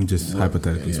 'Cause- I'm just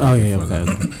hypothetically Oh, speaking yeah, for,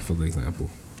 okay. for the example.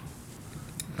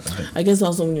 I guess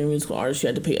also when you're a musical artist, you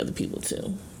had to pay other people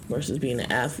too. Versus being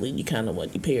an athlete, you kind of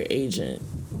you pay your agent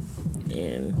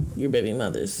and your baby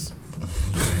mothers.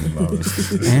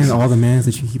 and all the mans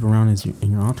that you keep around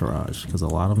in your entourage, because a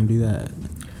lot of them do that.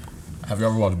 Have you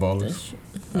ever watched Ballers?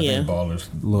 I Yeah. think Ballers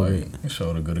Love like, it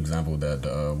showed a good example that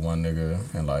one nigga,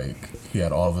 and like he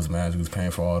had all of his mans, he was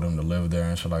paying for all of them to live there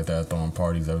and shit like that, throwing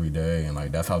parties every day, and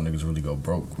like that's how niggas really go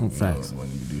broke. You know, Facts.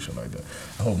 when you do shit like that.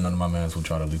 I hope none of my mans will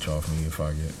try to leech off me if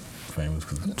I get famous,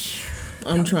 cause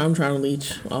I'm trying to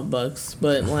leech off bucks,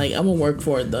 but like I'm gonna work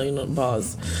for it though. You know,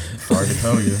 boss. sorry to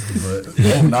tell you, but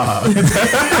oh nah,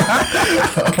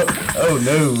 oh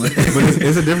no. But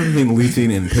it's a difference between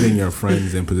leeching and putting your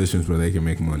friends in positions where they can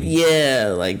make money.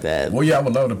 Yeah, like that. Well, yeah, I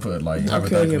would love to put like I'll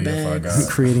carry your hypothetically if I bags.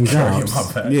 got Creating carrying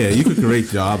jobs. my bag. Yeah, you could create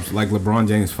jobs. Like LeBron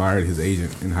James fired his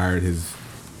agent and hired his.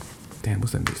 Damn,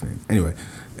 what's that nigga's name? Anyway,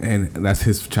 and that's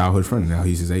his childhood friend. Now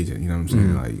he's his agent. You know what I'm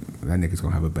saying? Like, that nigga's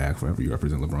gonna have a bag forever. You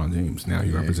represent LeBron James. Now he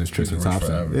Yeah, represents he's Tristan gonna work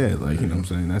Thompson. forever. Yeah, like, you know what I'm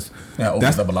saying? That's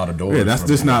Opens up a lot of doors. Yeah, that's for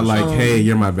just not people. like, hey,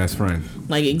 you're my best friend.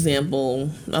 Like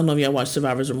example, I don't know if y'all watched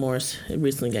Survivor's Remorse. It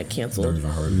recently got Never canceled. even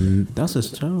heard of it. That's his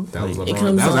show. That was Like, It LeBron.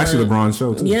 comes That was actually on- LeBron's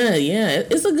show too. Yeah,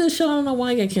 it's a good show. I don't know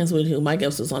why it got canceled with who. Mike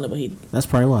Epps was on it, but he that's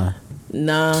probably why.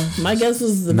 Mike Epps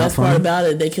was the Not best part funny? about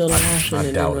it. They killed him off, I and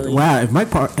it doubt didn't it. really. Wow, if Mike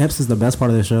Epps is the best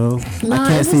part of the show, Nah, I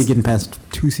can't it see was- it getting past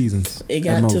 2 seasons. It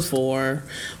at got to most. 4,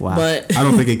 Wow. but I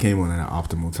don't think it came on at an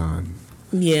optimal time.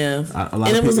 yeah, A lot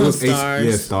and of it was people, on Stars.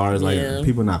 Yeah, Stars. Like, Yeah.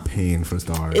 people not paying for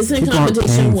Stars. It's in People aren't paying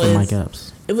competition for Mike with.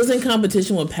 Epps. It was in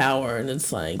competition with Power, and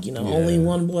it's like Yeah. only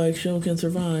one black show can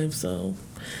survive. So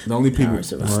the only people. Power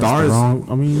survived. Well, that's Stars. the wrong.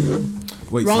 I mean,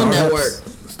 Wait, Wrong Stars, network.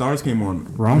 Stars came on.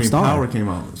 Wrong star. Power came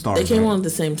out. Stars. they came right? on at the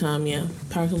same time. Yeah,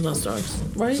 Power comes on Stars,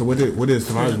 right? So what did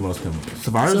Survivor's Remorse come on? Survivor's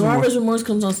Survivor's Remorse. Remorse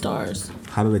comes on Stars.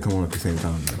 How did they come on at the same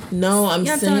time? Then? No, I'm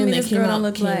Y'all telling saying me they this came girl don't out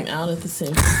look black? at the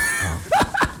same.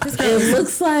 This girl, It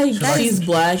looks like she's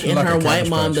black, and like her a white Cabbage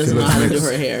mom Patch does Kid. not know how to do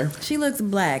Mixed. her hair. she looks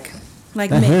black, like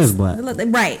That mixed. hair is black.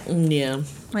 Right. Yeah,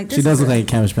 Like this she does is look a- like a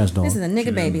Cabbage Patch doll. This is a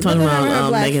nigga baby. talking Look at her about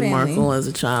black Meghan family. Markle as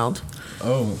a child.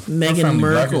 Oh, Meghan her family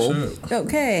black as Markle. shit.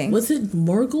 Okay. What's it,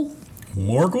 Morgul?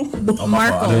 Morgul? Oh, my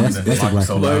Markle. fault. I didn't That's a like black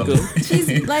so woman. loudly.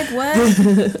 She's like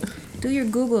what? Do your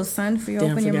Google, son, for you Damn,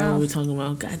 I open your forgot what we were mouth. talking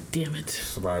about. God damn it.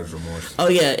 Survivor's Remorse. Oh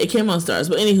yeah, it came on Stars.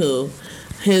 But anywho,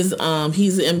 his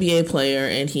he's an NBA player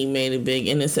and he made it big.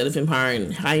 And instead of him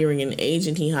hiring an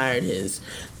agent, he hired his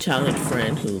childhood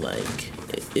friend who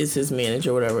like is his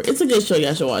manager or whatever. It's a good show.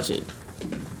 Y'all should watch it.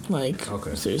 Like,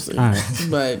 Okay. seriously. All right.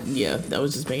 But yeah, that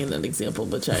was just making that example.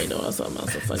 But y'all know I was talking about,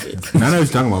 so fuck it. Now I know what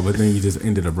you're talking about, but then you just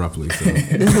ended abruptly. So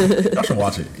Y'all should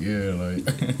watch it. Yeah, like.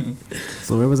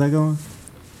 So where was that going?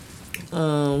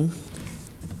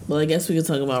 Well, I guess we could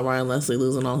talk about Ryan Leslie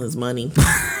losing all his money.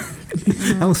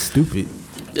 That was stupid.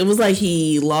 It was like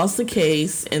he lost the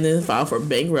case and then filed for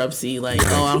bankruptcy. Like,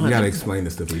 oh, I don't you gotta have to. explain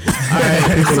this to people. All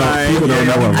right, sorry. People don't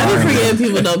know what I Ryan didn't is. forget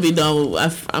people don't be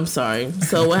done. I'm sorry.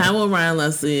 So what happened with Ryan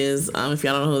Leslie is, if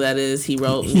y'all don't know who that is, he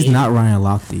wrote. He's me- not Ryan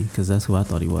Lochte, because that's who I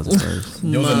thought he was at first.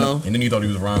 It was No. and then you thought he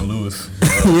was Ryan Lewis.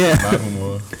 Yeah. Malcolm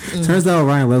Moore. Turns out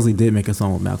Ryan Leslie did make a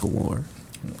song with Malcolm Moore.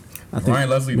 I think Ryan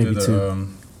Leslie maybe did two.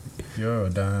 You're a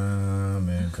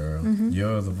diamond girl.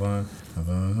 You're the one.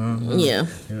 Yeah.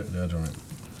 Yeah, that's right.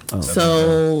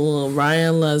 So Ryan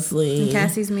And Leslie,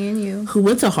 Cassie's Me and You. who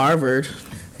went to Harvard,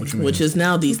 What you mean? which is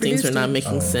now these He things are produced not it.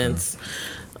 making Oh, okay. sense.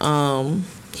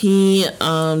 He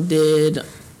did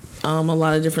a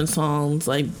lot of different songs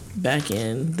like back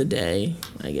in the day,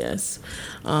 I guess.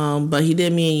 But he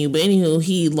did Me and You. But anywho,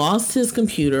 he lost his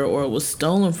computer, or it was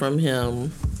stolen from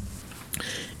him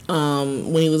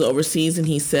when he was overseas, and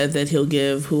he said that he'll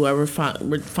give whoever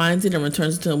finds it and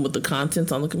returns it to him with the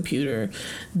contents on the computer,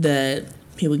 that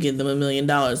he would give them $1 million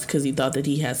because he thought that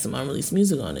he had some unreleased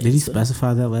music on it. Did he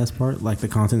specify that last part? Like the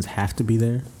contents have to be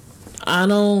there? I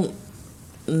don't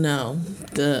know.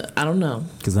 I don't know.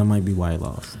 Because that might be why he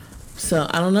lost. So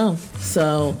I don't know.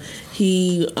 So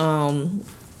he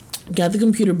got the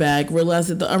computer back, realized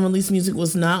that the unreleased music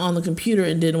was not on the computer,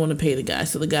 and didn't want to pay the guy.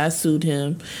 So the guy sued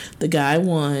him. The guy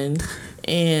won,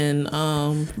 and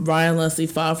Ryan Leslie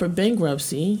filed for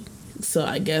bankruptcy. So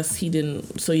I guess he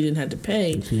didn't. So he didn't have to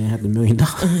pay. He didn't have the $1 million.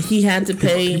 He had to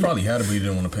pay. He probably had it, but he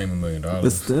didn't want to pay him $1 million.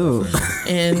 But still,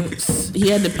 And he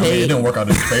had to I mean, pay. it didn't work out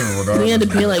in his favor regardless. He had to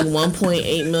pay like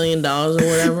 $1.8 million or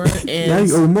whatever. now And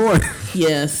you owe more.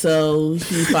 yeah, so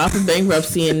he filed for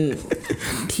bankruptcy,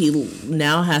 and he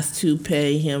now has to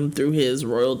pay him through his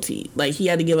royalty. Like, he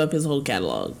had to give up his whole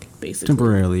catalog, basically.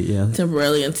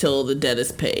 Temporarily until the debt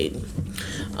is paid.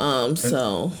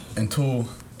 So Until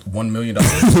 $1 million. I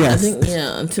Yes. think,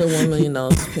 until $1 million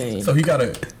is paid. So he gotta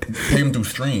pay him through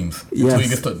streams. Yes. So he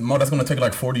gets to, that's gonna take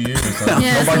like 40 years or something.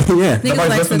 Yeah. Nobody, Yeah. Niggas nobody's like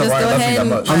to listening to just Ryan go Leslie ahead that and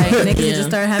much. like niggas Yeah. just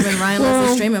start having Ryan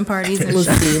Leslie streaming parties and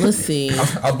shit. Let's see. I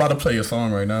was about to play a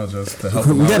song right now just to help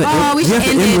him We out. gotta we we have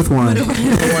should to end end it. with one.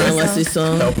 Ryan Leslie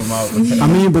song. Help him out. I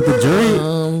mean, but the jury's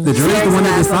the one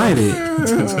that decided.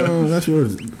 That's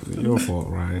your fault,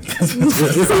 Ryan. It's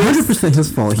 100%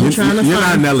 his fault. I'm trying to You're not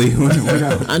find. Nelly.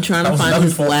 I'm trying That to was find Nelly's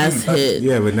his fault, last too. hit.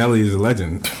 Yeah, but Nelly is a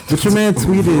legend. But your man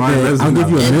tweeted Ryan that Leslie I'll give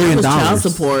you not $1 And million. it was child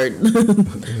support.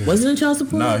 Wasn't it child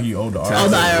support? Nah, he owed the Oh,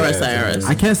 the artist. IRS.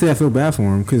 I can't say I feel bad for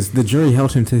him because the jury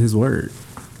held him to his word.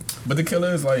 But the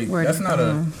killer is like, Word that's to not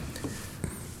God.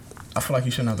 I feel like he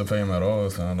shouldn't have to pay him at all.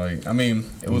 So like, I mean,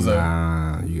 it was His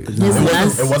it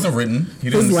last, wasn't written. He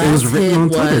didn't. his say- last written hit on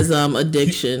Twitter. was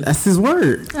Addiction. That's his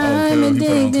word. I'm he put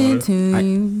it on addicted Twitter. to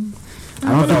you.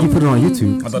 I don't think he put it on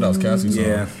YouTube. I thought that was Cassie's song.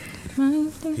 Yeah. He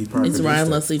probably It's produced Ryan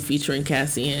it. Leslie featuring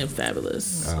Cassie and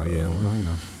Fabulous. Oh yeah, well you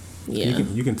know. Yeah.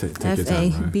 You can take your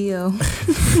time. Ryan. FABO.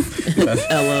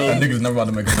 That nigga's never about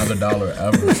to make another dollar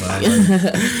ever. Son.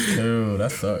 Like, dude,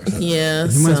 that sucks. Yeah.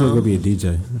 He might as well so, go be a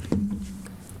DJ.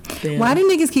 damn. Why do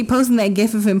niggas keep posting that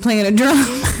gif of him playing a drum?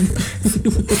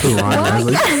 Ryan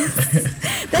Leslie.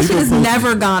 That shit has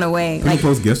never gone away. People Like,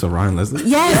 post gifts of Ryan Leslie.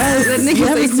 yes, that nigga. You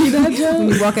ever see that, Joe? When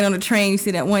you walking on the train, you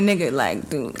see that one nigga like,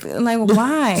 dude, like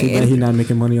why? Too bad he not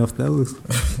making money off those.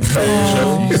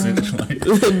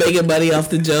 Like, Making money off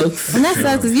the jokes. And that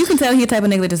sucks because you can tell he's the type of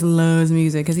nigga that just loves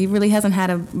music because he really hasn't had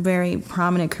a very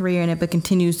prominent career in it, but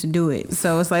continues to do it.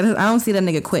 So it's like I don't see that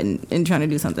nigga quitting and trying to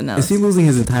do something else. Is he losing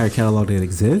his entire catalog that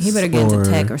exists? He better get into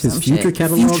tech or his some future shit.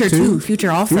 catalog Future too?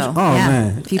 Future also. Future- oh, yeah.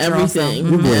 man. Future Everything. also.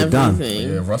 Your boy done. Everything.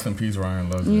 yeah, rest in peace, Ryan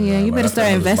Leslie. Yeah, man. you better Like, that's start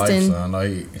the end of his life, investing. son.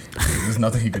 Like, there's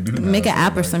nothing he could do. Make an now,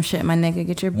 app or like, some shit, my nigga.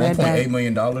 Get your bread $1.8 back.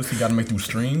 million he got to make through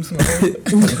streams.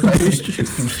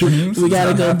 Through streams. We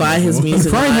gotta go buy his He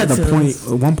music. probably on had the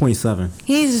iTunes. 1.7.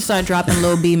 He needs to start dropping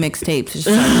Lil B mixtapes.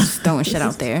 Just throwing shit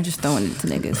out there. Just throwing it to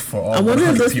niggas. For all I wonder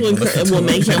if 100 this people listen to will him.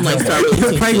 make him like start He'll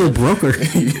releasing probably go shit. broker.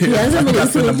 He hasn't Gotta released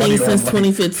spend the money anything on, since like,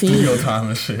 2015, studio time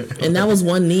and shit. and that was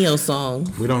one Neo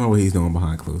song. We don't know what he's doing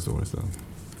behind closed doors though.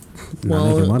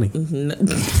 Not making money.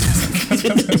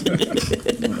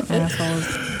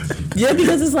 Assholes. Yeah,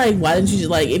 because it's like, why didn't you just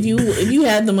like if you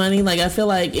had the money, like I feel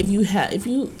like I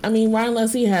mean Ryan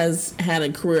Leslie has had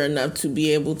a career enough to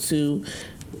be able to,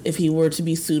 if he were to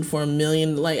be sued for $1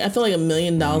 million, like I feel like $1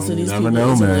 million to You these never people.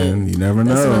 know, is man. like- You never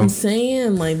That's what know. I'm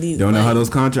saying. Like these. Don't know like, how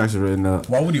those contracts are written up.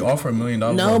 Why would you offer $1 million?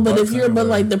 No, but if you're, but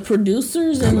like the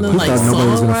producers and the Who like thought nobody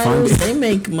was gonna find songwriters, it? they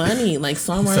make money. Like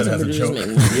songwriters Said and as a producers joke.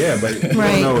 make money. Yeah, but you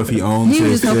Right. don't know if he owns He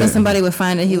was his just hoping shit. somebody would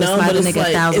find it. He would No, slide but the it's nigga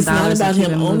like $1,000. it's not about to keep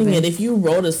him owning moving. it. If you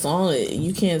wrote a song,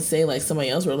 you can't say like somebody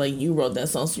else wrote. Like you wrote that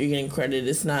song, so you're getting credit.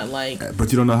 It's not like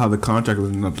But you don't know how the contract was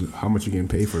written up. How much you getting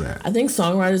paid for that? I think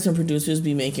songwriters and producers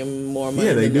be making more money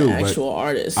Yeah, they than do, the but actual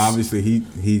artists. Obviously,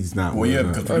 he's not. Well, yeah,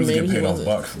 winning because that. Or producers maybe get he paid off wasn't-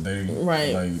 bucks. They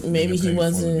Right. like, Maybe get he paid for the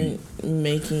wasn't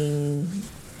making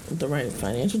the right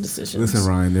financial decisions. Listen,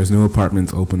 Ryan. There's no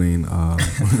apartments opening.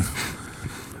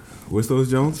 What's those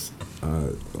Jones?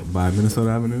 By Minnesota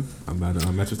Avenue, by the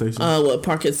Metro Station. What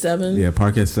Park 7? Yeah,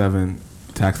 Park 7,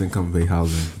 tax income based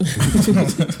housing.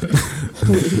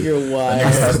 You're Nigga wild.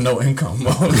 has no income.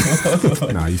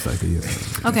 Nah, you psycho. Yeah.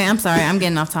 Okay, I'm sorry. I'm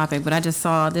getting off topic, but I just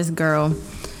saw this girl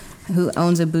who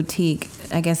owns a boutique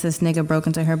I guess this nigga broke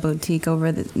into her boutique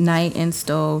over the night and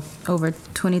stole over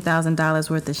 $20,000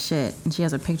 worth of shit. And she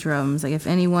has a picture of him. It's like, if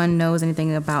anyone knows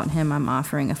anything about him, I'm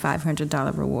offering a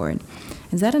 $500 reward.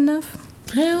 Is that enough?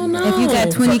 Hell no. If you got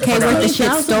 20K worth of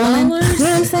shit stolen, you know what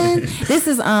I'm saying? This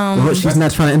is Well, she's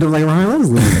not trying to end up like Ryan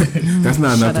Leslie. That's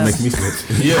not enough to up. make me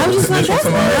switch. Yeah, I'm just like, that's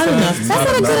not enough.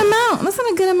 That's not a good amount. That's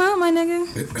not a good amount, my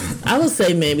nigga. I would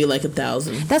say maybe like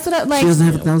 1,000. That's what I like. She doesn't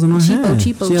have 1,000 on hand.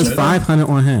 Cheapo, She has cheapo. 500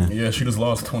 on hand. Yeah, she just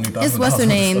lost $20,000. It's what's her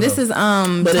name? This is But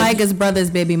if- Tyga's brother's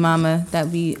baby mama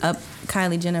that be up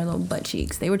Kylie Jenner little butt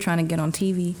cheeks. They were trying to get on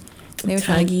TV. They were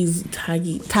trying.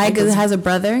 Tyga has a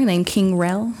brother named King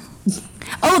Rel.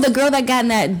 Oh, the girl that got in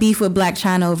that beef with Black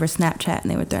China over Snapchat,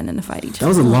 and they were threatening to fight each That other.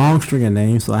 was a long string of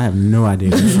names, so I have no idea.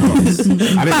 Who she is.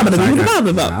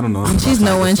 I don't know. She's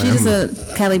no one. She's just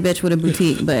family. a Cali bitch with a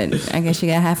boutique, but I guess she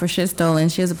got half her shit stolen.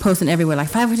 She was posting everywhere like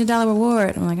 $500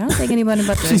 reward. I'm like, I don't think anybody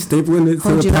but She's stapling it to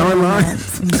hold the you power down. line.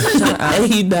 Shut up.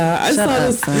 Hey, nah, I Shut saw up,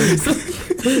 this. son.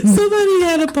 Somebody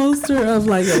had a poster of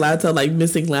like a laptop, like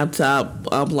missing laptop,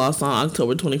 lost on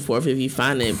October 24th. If you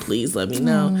find it, please let me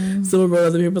know. Some of our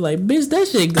other people like, bitch, that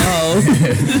shit gone.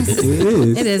 It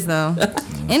is. It is though.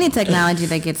 Any technology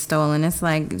that gets stolen, it's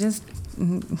like just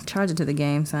charge it to the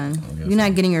game, son. You're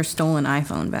not getting your stolen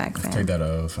iPhone back, fam. Take that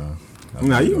out, son.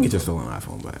 No, you can get your stolen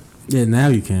iPhone back. Yeah, now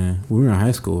you can. When we were in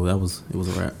high school, it was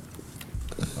a wrap.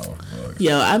 Oh, fuck.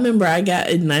 Yo, I remember I got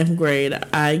in 9th grade.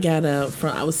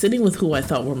 I was sitting with who I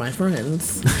thought were my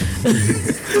friends.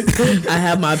 I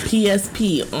had my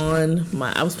PSP on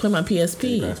my. I was playing my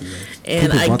PSP, and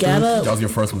People I bought got those? up. That was your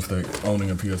first mistake,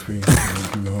 owning a PSP.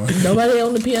 Nobody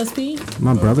owned the PSP.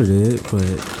 My brother did, but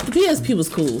The PSP was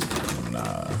cool.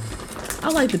 Nah. I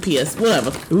like the PS. Whatever.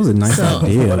 it was a nice So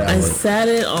idea. I sat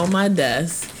it on my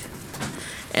desk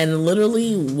and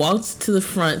literally walked to the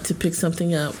front to pick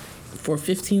something up for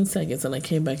 15 seconds, and I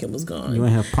came back and it was gone. You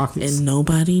ain't have pockets. And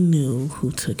nobody knew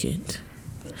who took it.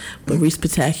 But Reese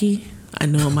Pataki, I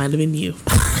know it might have been you.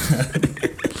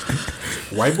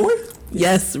 White boy?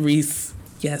 Yes, Reese.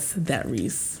 Yes, that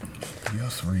Reese.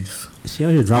 Yes, Reese. She out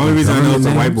here The dropping. only reason I know it's a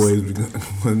names. white boy is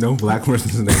because no black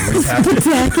person's name.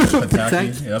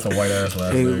 Pataki. Yeah, that's a white ass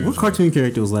last Hey, name. what cartoon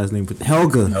character was last name?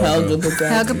 Helga. Helga Pataki.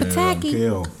 Helga Pataki.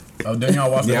 Kill. Oh, didn't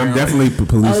y'all watch the Yeah, I'm Hair on definitely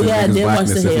policing Oh, yeah, I niggas' did watch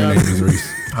blackness the if your Hair name on- is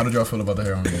Reese. How did y'all feel about the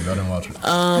Hair on Game? I didn't watch it. It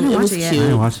watch was it yet. I cute.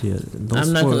 didn't watch it yet. Don't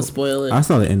I'm not spoil gonna spoil it. I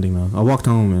saw the ending though. I walked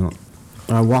home and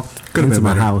I walked Could've into been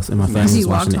my better. house and my family You was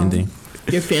watching the walked ending.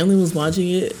 Your family was watching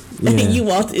it, Yeah. and you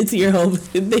walked into your home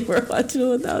and they were watching it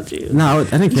without you. No, I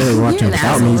didn't care they were watching You're it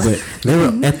an without me, asshole. but they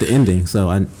were at the ending, so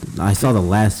I saw the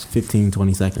last 15,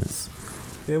 20 seconds.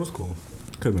 Yeah, it was cool.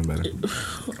 Could have been better.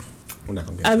 We're not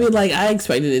gonna get I mean, like, I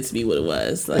expected it to be what it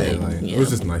was. Like, yeah, like, yeah. it was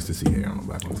just nice to see hair on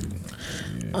back on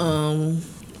TV.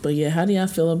 But yeah, how do y'all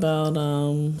feel about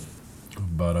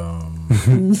But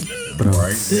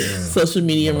right? Yeah. social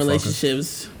media and Motherfucker.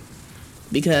 relationships?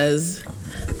 Because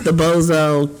the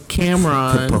bozo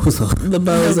Cameron, Bozo. the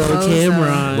bozo bozo.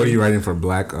 Cameron. What are you writing for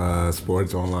Black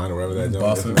Sports Online or whatever that joint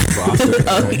Boston. is?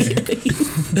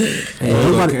 Boston. Hey,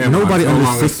 Cameron, nobody so under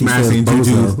long as 60 says smashing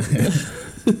bozo.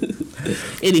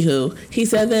 Anywho, he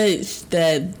said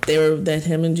that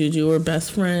him and Juju were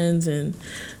best friends, and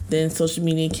then social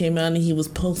media came out and he was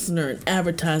posting her and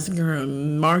advertising her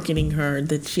and marketing her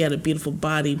that she had a beautiful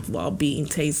body while being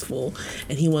tasteful,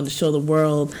 and he wanted to show the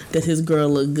world that his girl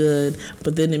looked good.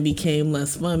 But then it became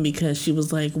less fun because she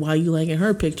was like, why are you liking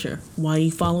her picture? Why are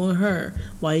you following her?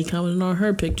 Why are you commenting on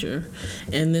her picture?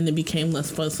 And then it became less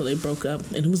fun, so they broke up,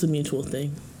 and it was a mutual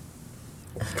thing.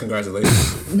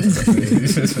 Congratulations.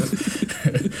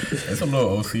 It's a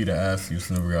little OC to ask you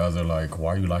some guys are like,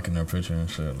 why are you liking their picture and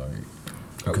shit?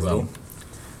 Like, A little?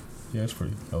 Yeah, it's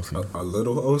pretty OC. A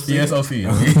little OC? Yeah, it's OC.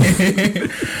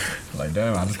 Like,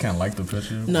 damn, I just can't like the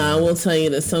picture. No, I will tell you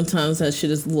that sometimes that shit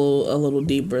is a little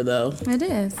deeper though. It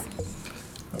is.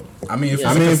 I mean, if, Yeah.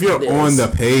 I mean, if It you're is. on the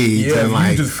page yeah, and if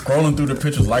like, you just scrolling through the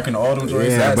pictures, liking all them joints,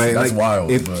 yeah, but that's like,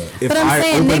 wild. If But I'm I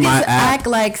saying open niggas my app, act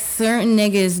like certain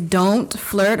niggas don't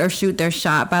flirt or shoot their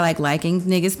shot by like liking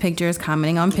niggas' pictures,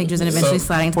 commenting on pictures, and eventually So-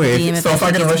 sliding to wait, the DM. so if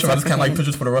I get a that's relationship, I just can't like something.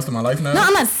 pictures for the rest of my life now? No,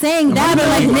 I'm not saying that, but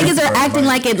like niggas are acting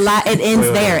like it ends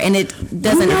there, and it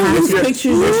doesn't have These to. pictures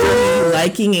you're really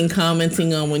liking and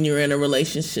commenting on when you're in a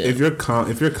relationship. if you're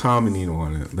commenting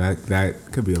on it, that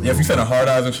could be a little. Yeah, if you said a hard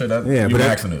eyes and shit, that, Yeah, you're but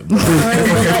maxing it.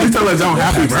 if you tell us on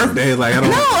happy birthday, like I don't.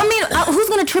 No, I mean, who's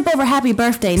gonna trip over happy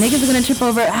birthday? Niggas are gonna trip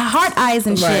over heart eyes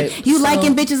and Right. shit. You So-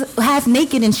 liking bitches half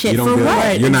naked and shit You don't for get it.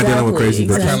 what? You're not dealing with Exactly, crazy I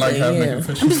bitches. can't like Exactly, having yeah. naked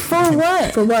pictures. For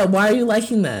what? For what? Why are you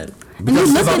liking that? And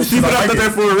you looking, She put up there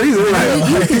for a reason.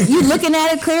 Right? you looking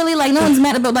at it clearly, like no one's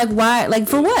mad about like why, like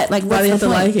for what, like Why do you have what's to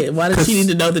the like point? it? Why does she need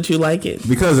to know that you like it?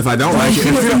 Because if I don't like it, if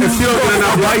she don't get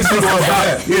enough likes, she's gonna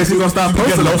stop. Yeah, she's gonna stop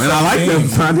posting them, and I like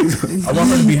them. I want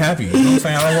her to be happy. You know what I'm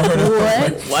saying? I don't want her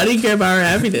to. What? Why do you care about her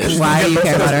happiness? Why do you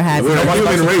care about her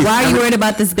happiness? Why are you worried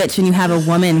about this bitch and you have a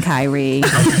woman, Kyrie?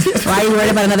 Why are you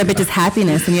worried about another bitch's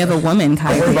happiness and you have a woman,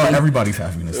 I worry about Kyrie? everybody's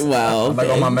happiness. Wow. Like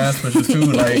all my mass pictures too.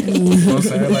 Like, you know what I'm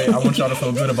saying? Like, I want y'all to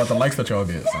feel good about the likes that y'all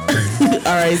get. So.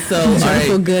 All right, so all I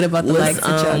feel right. good about the Let's, likes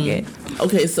that y'all get.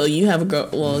 Okay, so you have a girl.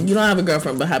 Well, you don't have a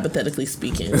girlfriend, but hypothetically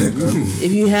speaking,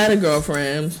 if you had a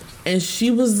girlfriend and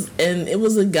it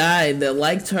was a guy that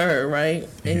liked her, right?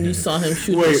 And you saw him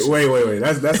shoot. Wait.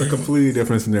 That's a completely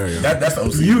different scenario. That's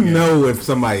OC. You know if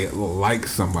somebody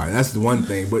likes somebody. That's the one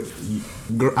thing. But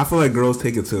I feel like girls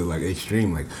take it to like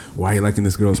extreme. Like, why are you liking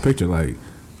this girl's picture? Like,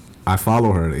 I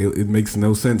follow her. It makes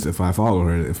no sense if I follow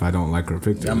her if I don't like her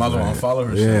picture. Yeah, I might as well like, unfollow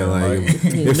her. Yeah, shit. like if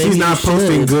Maybe she's not you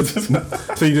posting good,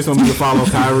 so you just want me to follow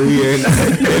Kyrie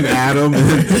and Adam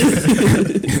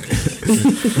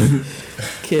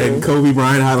Kill. and Kobe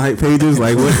Bryant highlight pages.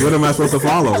 Like, what am I supposed to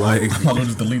follow? Like, I might as well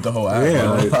just delete the whole app.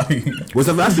 Yeah, bro. like- what's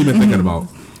I've actually been thinking about?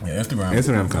 Yeah, Instagram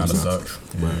Instagram kind kinda of sucks.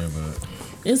 Yeah,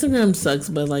 but Instagram sucks,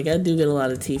 but like I do get a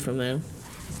lot of tea from there.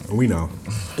 We know.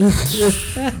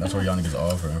 that's where y'all niggas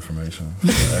offer information.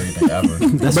 Everything ever.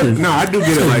 But no, I do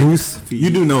get it. Like, you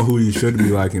do know who you should be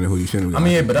liking and who you shouldn't be I liking.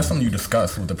 mean, yeah, but that's something you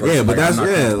discuss with the person. Yeah, but Like, I'm that's- not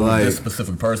yeah, gonna include like- this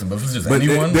specific person. But if it's just But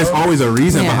anyone, there's bro, always a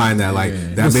reason Yeah. behind that. Like, Yeah.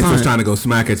 that That's bitch was fine. trying to go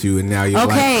smack at you, and now you're Okay,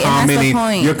 like and that's the commenting.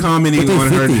 point. You're commenting But they on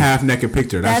her 50. half-naked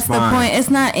picture. That's the fine. point. It's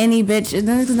not any bitch.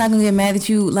 It's not gonna get mad that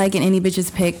you liking any bitch's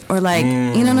pic or like, you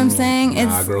know what I'm saying?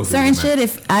 Nah, It's girls do certain get mad. shit.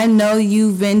 If I know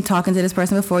you've been talking to this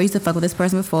person before, you used to fuck with this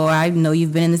person before. I know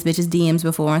you've been in this bitch's DMs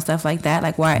before and stuff like that.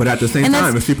 Like, why? But at the same And time,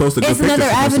 that's- if she posted a good it's picture, another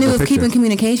she posted a avenue good of picture. keeping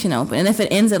communication open. And if it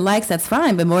ends at likes, that's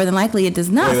fine. But more than likely, it does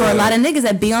not. For a lot of niggas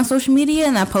that be on social media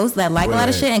and that post that like a lot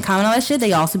of Wait. shit and comment all that shit,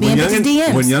 they also be When in bitches'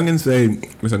 DMs. youngins say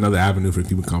there's another avenue for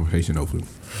keeping conversation open,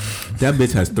 that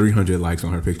bitch has 300 likes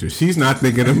on her picture. She's not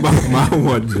thinking about my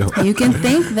one joke. You can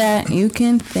think that. You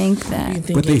can think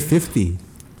that. But they 50.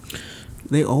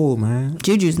 They old, man.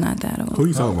 Juju's not that old. Who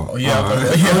you talking about? Oh, yeah, Oh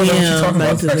what you yeah, talking back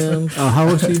about? to them. How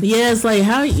old she? Yeah, it's like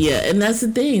how. Yeah, and that's the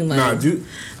thing. Like Nah, I'm this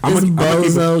gonna keep it.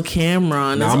 bozo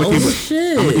Cameron Nah, is I'm old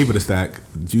shit. gonna keep it a stack.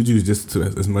 Juju's just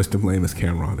as much to blame as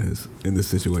Cameron is in this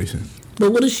situation.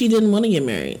 But what if she didn't want to get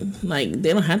married? Like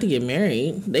they don't have to get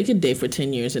married. They could date for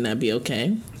 10 years and that'd be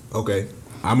okay. Okay,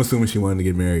 I'm assuming she wanted to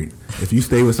get married. If you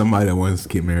stay with somebody that wants to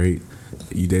get married,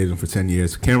 you dated them for 10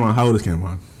 years. Cameron, how old is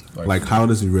Cameron? Like how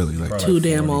old is he really? Like Probably Too like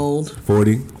damn 40. old.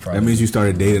 40? Probably. That means you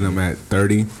started dating them at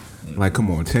 30. Like,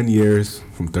 come on, 10 years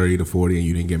from 30 to 40 and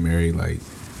you didn't get married. Like,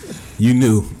 you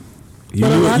knew. You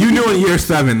But a lot knew, of you knew in year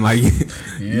 7, like,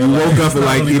 you like, woke up and, not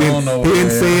like, really he going didn't nowhere.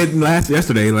 say it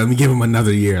yesterday. Let me give him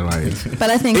another year. Like, But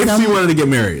I think if some, she wanted to get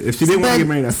married. If she didn't want to get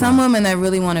married, that's some fine. women that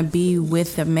really want to be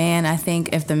with the man, I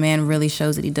think if the man really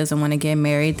shows that he doesn't want to get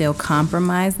married, they'll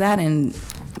compromise that and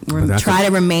that's try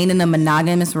to remain in a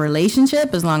monogamous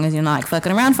relationship as long as you're not like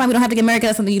fucking around. Fine, we don't have to get married 'cause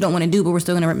that's something you don't want to do, but we're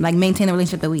still gonna like maintain the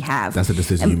relationship that we have. That's a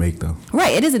decision you make, though.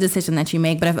 Right, it is a decision that you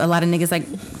make, but if a lot of niggas like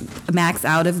max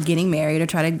out of getting married or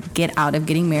try to get out of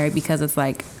getting married because it's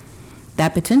like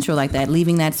that potential like that,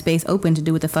 leaving that space open to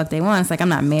do what the fuck they want. It's like I'm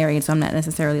not married, so I'm not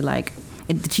necessarily like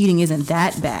the cheating isn't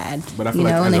that bad. But I feel you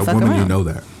know, like and they as a fuck woman, around. you know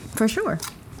that. For sure.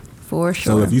 For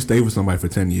sure. So if you stay with somebody for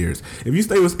 10 years, if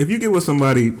you get with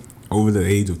somebody over the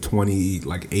age of 20,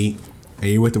 like 8,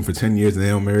 and you're with them for 10 years and they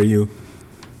don't marry you,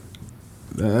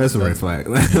 that's a red flag.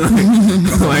 Like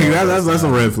that's a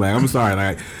red flag. I'm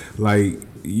sorry. Like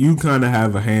you kind of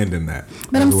have a hand in that.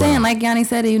 But I'm as well. saying, like Yanni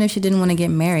said, even if she didn't want to get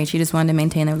married, she just wanted to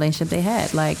maintain the relationship they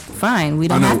had. Like, fine, we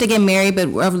don't I know. have to get married, but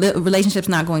a relationship's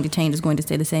not going to change; it's going to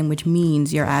stay the same, which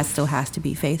means your ass still has to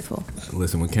be faithful.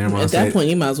 Listen, when Cameron At said, that point,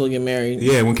 you might as well get married.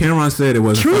 yeah, when Cameron said it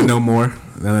wasn't fun no more,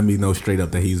 that let me know straight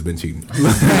up that he's been cheating. Like,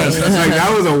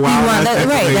 that was a wild.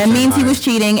 Right, that means he like, was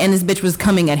cheating, and this bitch was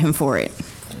coming at him for it.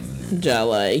 Ja,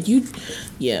 like you,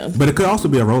 yeah. But it could also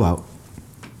be a rollout.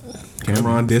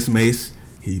 Cameron dissed Mace.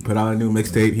 He put out a new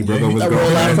mixtape. He broke up with his A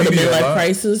rollout girlfriend. for the Media, midlife huh?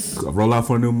 crisis. A rollout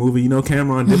for a new movie. You know,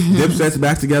 Cameron, Dipset's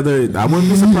back together. I wouldn't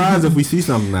be surprised if we see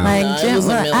something now. Like Nah, it Jim, was a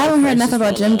well, midlife I haven't heard nothing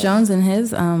crisis about Jim rollout. Jones and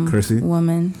his Chrissy?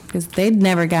 woman because they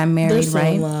never got They're married, so in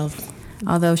right? love.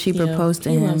 Although she Yeah, proposed to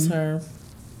he him. loves her.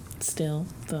 still,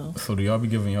 though. So do y'all be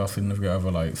giving y'all significant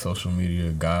other like social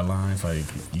media guidelines? Like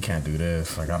you can't do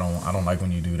this. Like I don't like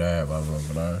when you do that. Blah blah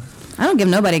blah. I don't give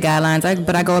nobody guidelines,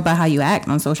 but I go about how you act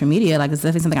on social media. Like, it's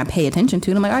definitely something I pay attention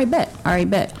to. And I'm like, all right,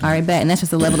 bet. And that's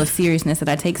just the level of seriousness that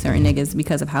I take certain niggas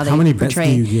because of how they many bets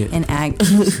portray do you get? and act.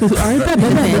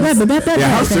 Yeah,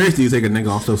 how serious do you take a nigga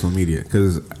off social media?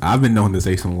 Because I've been known to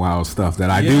say some wild stuff that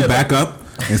I do back up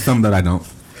and some that I don't.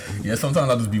 Yeah, sometimes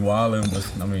I'll just be wilding, but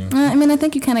I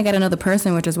think you kind of got to know the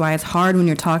person, which is why it's hard when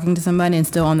you're talking to somebody and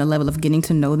still on the level of getting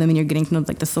to know them and you're getting to know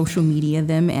like the social media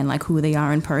them and like who they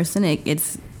are in person.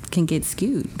 It's can get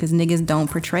skewed because niggas don't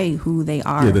portray who they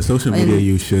are. Yeah, the social media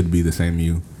you should be the same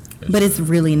you. But it's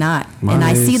really not. Mine and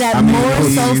I see that more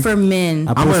so for men.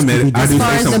 I'm going to admit it. I do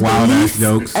say some wild-ass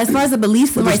jokes. As far as the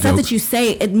beliefs, right, stuff that you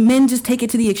say, men just take it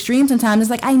to the extreme sometimes.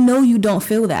 It's like, I know you don't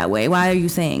feel that way. Why are you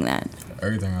saying that?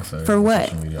 Everything I say. For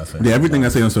what? Yeah, everything I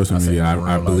say on social media,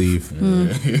 I believe.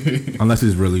 Yeah. Unless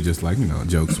it's really just like,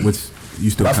 jokes, which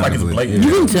you still That's kind like of it's blatant.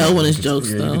 You can tell when it's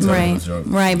jokes, though.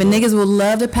 Right. But niggas will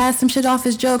love to pass some shit off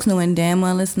as jokes, knowing damn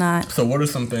well it's not. So what are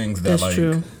some things that That's like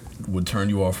true. would turn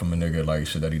you off from a nigga like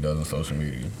shit that he does on social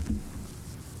media?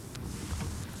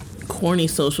 Corny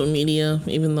social media,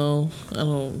 even though I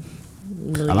don't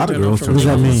really A lot of turn girls off turn from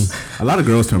What does that it. mean? A lot of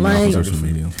girls turn me off on Like, social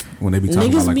media when they be talking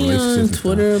about Niggas like be relationships on and stuff.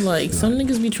 Twitter, like some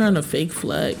niggas be trying to fake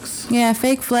flex. Yeah,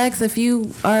 fake flex. If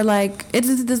you are like, it's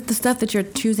just the stuff that you're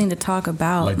choosing to talk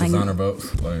about. Like designer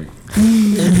belts, like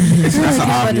That's an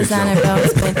obvious designer joke.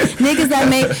 belts, but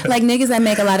niggas that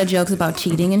make a lot of jokes about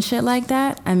cheating and shit like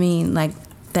that. I mean, like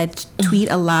that tweet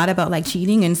a lot about like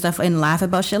cheating and stuff and laugh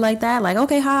about shit like that. Like,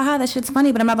 okay, ha, that shit's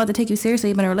funny, but I'm not about to take you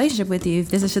seriously. I'm in a relationship with you. If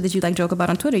this is shit that you like joke about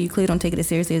on Twitter, you clearly don't take it as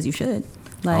seriously as you should.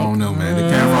 Like, I don't know, man. The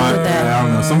camera, I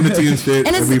don't know. Some of the tea and shit.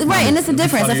 and it's it'd be right, funny. and it's a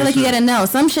difference. I feel like you gotta know.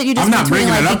 Some shit you just I'm not retweeting bringing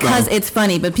it like up, because though. it's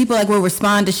funny, but people like will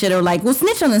respond to shit or like will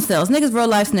snitch on themselves. Niggas real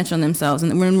life snitch on themselves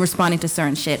and when responding to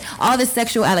certain shit. All this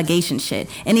sexual allegation shit.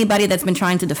 Anybody that's been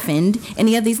trying to defend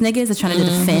any of these niggas is trying to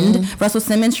defend Russell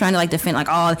Simmons, trying to like defend like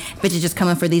all bitches just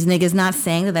coming for these niggas. Not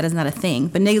saying that is not a thing,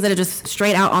 but niggas that are just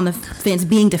straight out on the fence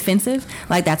being defensive,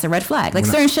 like that's a red flag. Like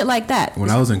certain shit like that. When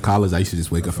I was in college, I used to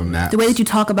just wake up from naps. The way that you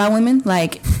talk about women,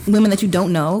 like women that you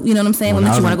don't know, you know what I'm saying? When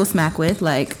Women I that you was want to go smack with,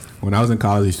 like. When I was in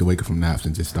college, I used to wake up from naps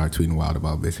and just start tweeting wild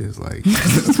about bitches. Like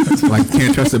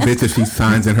can't trust a bitch if she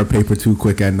signs in her paper too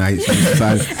quick at night. She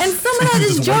decides, And some of that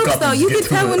is Just wake jokes, up though. and You get can to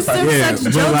tell it. when It's like, some yeah, such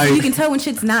but jokes, like- and you can tell when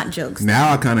shit's not jokes.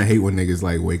 now I kind of hate when niggas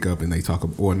like wake up and they talk,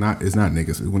 or not. It's not niggas.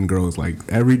 It's when girls like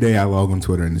every day I log on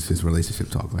Twitter and it's just relationship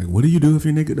talk. Like, what do you do if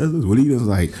your nigga does this? What do you do? It's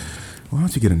like, why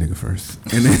don't you get a nigga first?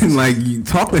 And then like you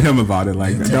talk to him about it.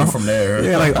 Like take it from there.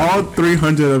 Yeah, like all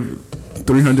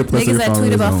 300 plus Niggas that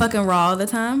tweet about don't. fucking Raw all the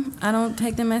time. I don't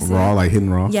take them as Raw, like hitting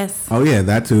raw. Yes. Oh yeah,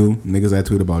 that too. Niggas that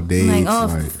tweet about dates. Like,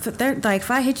 oh, like, if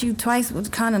I hit you twice,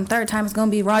 kind of third time it's gonna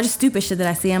be Raw. Just stupid shit that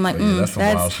I see. I'm like, Oh, yeah, that's some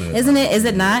wild shit. isn't it? Is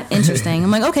it not interesting? I'm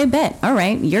like, okay, bet. All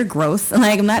right, you're gross.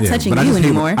 Like, I'm not touching but I you just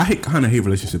anymore. I kind of hate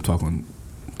relationship talk on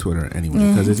Twitter anyway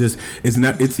because it's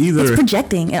either It's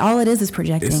projecting. All it is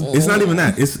projecting. it's not even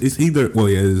that. It's either it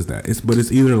is that.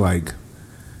 It's either like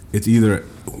it's either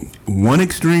one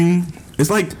extreme. It's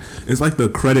like the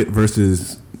credit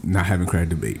versus not having credit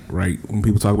debate, right? When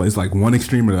people talk about it's like one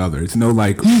extreme or the other. It's no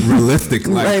like realistic,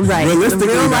 like Right. realistically,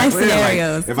 Real life like, yeah, like,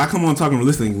 scenarios. if I come on talking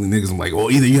realistically, niggas, I'm like,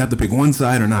 well, either you have to pick one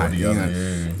side or not. the You other, know?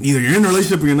 yeah. Either you're in a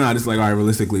relationship or you're not. It's like, all right,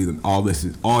 realistically, all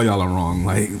y'all are wrong.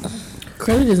 Like,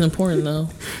 Credit is important, though.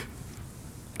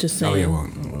 Just saying. oh yeah, well,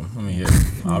 Well, I mean, yeah,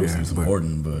 obviously Yeah, it's but-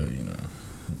 important, but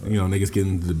niggas get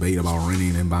into the debate about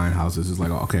renting and buying houses. It's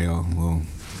like, okay, well,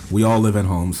 we all live at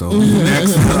home, so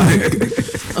next.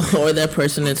 Like, Or that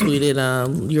person that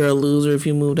tweeted, "You're a loser if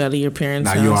you moved out of your parents'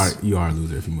 nah, house." you are a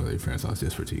loser if you move to your parents' house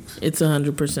just for cheeks. It's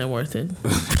 100% worth it.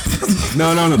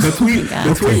 No. The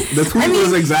tweet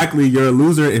was exactly you're a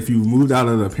loser if you moved out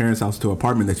of the parents' house to an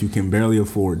apartment that you can barely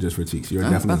afford just for cheeks. You're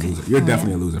definitely a loser. You're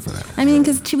definitely a loser for that. I mean,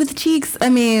 because with cheeks, I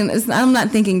mean, I'm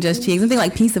not thinking just cheeks. I'm thinking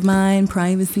like peace of mind,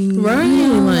 privacy. Right, you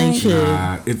know, like shit.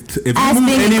 If As you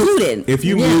move being included. if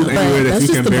you Yeah, move but anywhere that that's you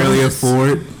just can the barely bonus.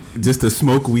 afford, just to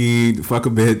smoke weed, fuck a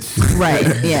bitch. Right,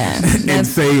 yeah. And That's,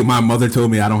 say my mother told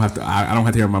me I don't have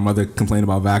to hear my mother complain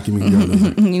about vacuuming. You're a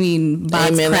loser. you mean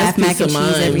Bob's man, Kraft that's mac peace and of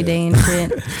cheese mind. every day and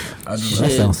shit. I just That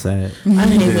Shit. sounds sad. I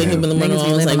hate waking up in the morning. Niggas be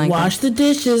I was living like, like wash the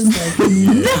dishes. Like,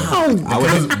 no,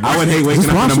 I would hate waking up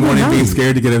in wash the them morning at being night.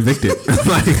 scared to get evicted.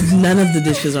 Like, none of the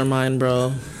dishes are mine,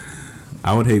 bro.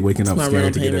 I would hate waking It's up my scared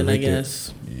rental to get payment, I evicted.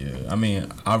 guess. Yeah, I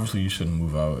mean, obviously you shouldn't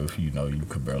move out if you know you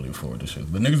could barely afford the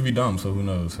shit. But niggas be dumb, so who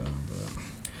knows? But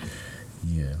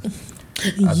yeah,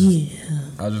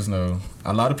 I just know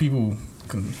a lot of people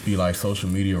can be like social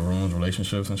media ruins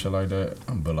relationships and shit like that.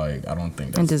 But like, I don't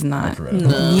think that's It does not. accurate.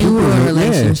 No. You were in a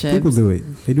relationship. Yeah, people do it.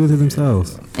 They do it to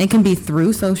themselves. It can be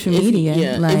through social media.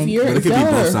 If But you're, it if could be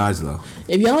y'all both are, sides though.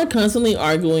 if y'all are constantly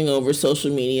arguing over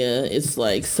social media, it's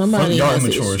like somebody Y'all has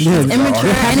immature as issues. shit. Immature,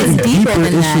 and it's deeper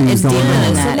than that. It's Issues deeper going than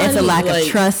on. that. It's a lack Somebody, of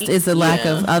trust. It's a lack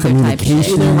of yeah. other type shit.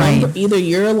 Communication. Right. Either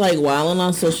you're like wilding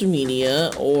on social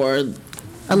media, or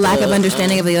A lack of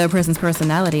understanding of the other person's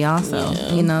personality. Also,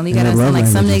 Yeah. you know, you And gotta their understand. love Like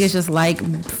some languages. niggas just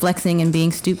like flexing and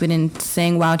being stupid and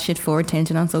saying wild shit for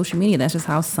attention on social media. That's just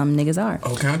how some niggas are.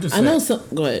 Oh, can I just I say, know some.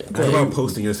 Go ahead. Go What ahead. about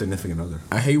posting your significant other?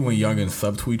 I hate when youngins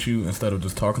subtweet you instead of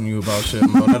just talking to you about shit.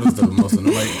 Bro, that is the most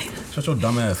annoying. Like, shut your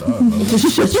dumb ass up, bro.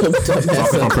 Just shut your dumb ass Talking up.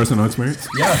 from personal experience.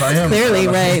 Yes, I am. Clearly,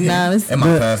 right now. It's, In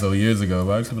my past, though, years ago,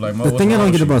 but I used to be like, Mo, The what's thing I wrong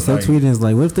don't get with about you? subtweeting is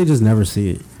like, what if they just never see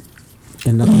it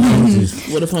and nothing changes?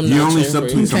 What if I'm You not only cheering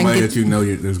for you? subtweet somebody Get- that you know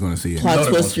there's going to see it. Plot No,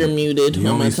 twist, they're you're muted You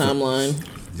on my only sub- timeline.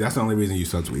 That's the only reason you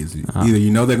subtweet. Is either you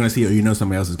know they're going to see it or you know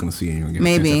somebody else is going to see it and you're going to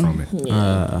get Maybe. attention from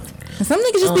it. some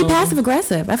niggas just be passive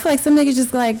aggressive. I feel like some niggas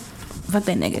just like fuck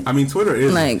that nigga. I mean, Twitter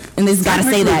is Like, and they just gotta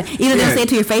say that. Either Yeah. they say it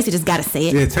to your face, or just gotta say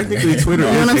it. Yeah, technically Twitter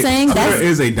You know is what I'm saying? Twitter That's-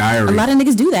 is a diary. A lot of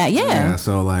niggas do that. yeah, Yeah.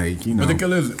 so like, you know. But the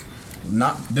kill is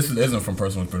this isn't from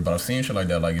personal experience, but I've seen shit like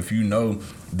that. Like if you know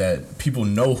that people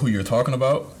know who you're talking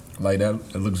about, like that,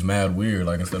 it looks mad weird.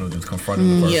 Like instead of just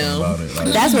confronting the person Yeah. about it.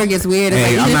 Like, That's where it gets weird. It's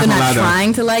Hey, like I'm even if not they're gonna not lie, though.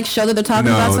 trying to like show that they're talking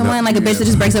No, about someone, like a bitch that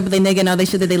just breaks up with a nigga, know they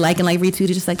shit that they like and like retweet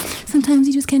it, just like sometimes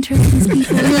you just can't trust these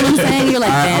people. You know what I'm saying? You're like,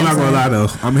 I'm not damn. gonna lie though,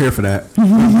 I'm here for that.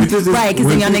 Bitches just- Right, because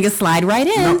then when y'all people- niggas slide right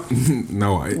in.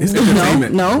 No, it's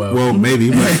entertainment. no. Well, maybe.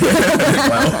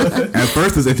 But at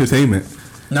first, it's entertainment.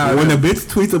 Nah, when yeah. the bitch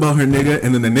tweets about her nigga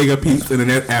and then the nigga peeps and then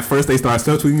at first they start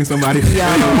subtweeting somebody, and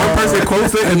then one person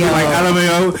quotes it and be like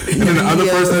LMAO, and then the other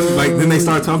person like then they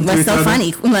start talking to That's each so other.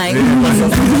 funny. Like,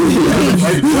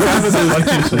 What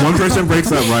happens is one person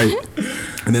breaks up, right?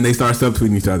 And then they start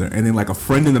subtweeting each other, and then like a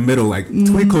friend in the middle, like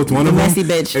tweet quotes one of them. Messy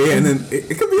bitch. Yeah, and then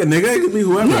it could be a nigga, it could be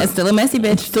whoever. yeah, it's still a messy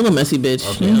bitch. Still a messy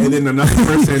bitch. Yeah. And then another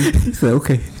person. He said,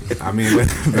 okay. I mean,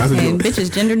 that's a And joke. bitch is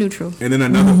gender neutral. And then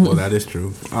another, well, that is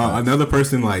true. Another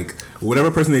person, like,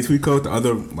 whatever person they tweet code, the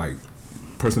other, like,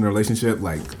 person in a relationship,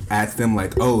 like, asks them,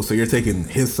 like, oh, so you're taking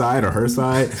his side or her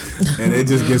side? And it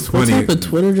just gets What funny. type of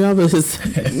Twitter job is this?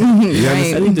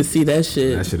 Right. I need to see that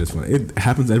shit. That shit is funny. It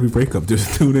happens every breakup.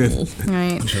 Just tune in.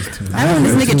 Right. just too I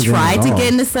remember this That's nigga tried to all.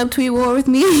 get in the subtweet war with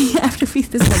me after we,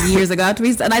 this was like years ago, after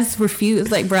we, and I just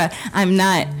refused. Like, bruh, I'm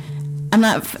not,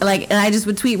 like, and I just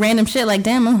would tweet random shit like,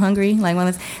 damn, I'm hungry. Like, one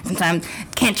of those, sometimes,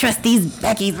 can't trust these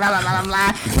Beckys, blah, blah, blah, blah, blah.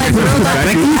 Like, real talk,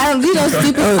 I don't do those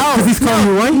stupid, Because he's calling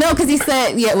you one? no, because he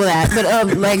said, yeah, well, that,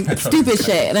 but, like, stupid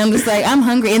shit. And I'm just like, I'm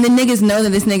hungry. And the niggas know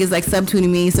that this nigga's, like, subtweeting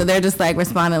me, so they're just, like,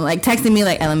 responding, like, texting me,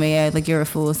 like, LMAO, like, you're a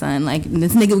fool, son. Like,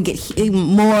 this nigga would get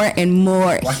more and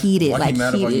more heated, Why like, he mad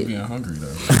about you heated. being hungry though?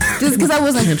 Just because I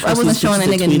wasn't these showing that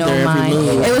bitches to nigga tweet no their every mind.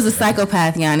 move. It was a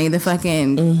psychopath, Yanni. The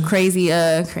fucking crazy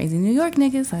New York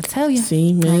niggas. I tell you.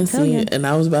 See, man, I tell see. you. And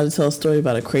I was about to tell a story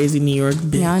about a crazy New York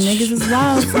bitch. Y'all niggas is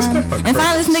wild, son. And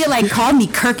finally, this nigga like called me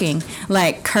kirking,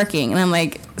 and I'm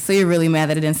like, so you're really mad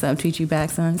that I didn't subtweet you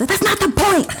back, son? He's like, that's not the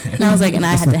point. And I was like, and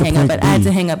I had to hang up. But I had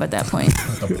to hang up at that point.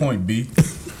 The point B.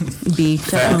 B.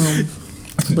 Shut up.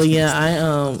 But yeah, I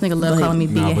Nigga love calling me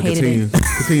B. Nah, I but hated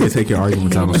continue to take your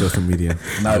arguments out on social media.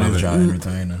 Now it is y'all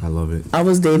entertainer. I love it. I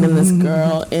was dating this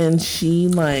girl and she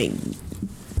like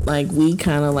we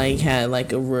kind of like had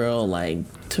like a real like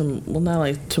not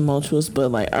like tumultuous, but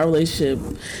like our relationship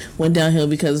went downhill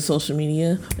because of social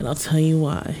media, and I'll tell you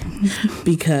why.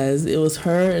 Because it was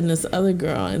her and this other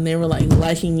girl, and they were like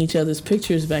liking each other's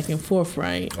pictures back and forth,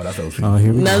 right? Oh, that's what Oh,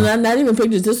 here we No, go. not even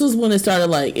pictures. This was when it started.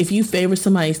 Like, if you favor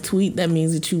somebody's tweet, that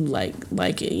means that you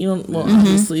like it. You don't, well,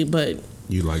 obviously, but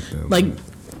You like them. like,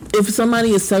 if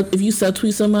somebody is if you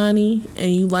subtweet somebody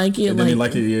and you like it, And then you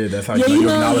like it, yeah. That's how yeah, you, you you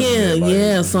know, acknowledge yeah, it. Like,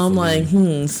 yeah. it's So I'm just like,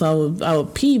 weird. So I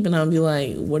would peep and I'd be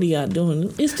like, "What are y'all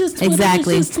doing?" It's just Twitter,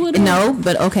 Exactly. It's just Twitter. No,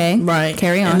 but okay. Right.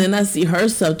 Carry on. And then I see her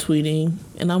subtweeting,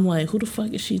 and I'm like, "Who the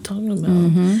fuck is she talking about?"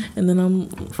 And then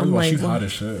First I'm of all, like, she's well, hot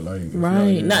as shit. Like,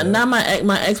 right. yeah, Not my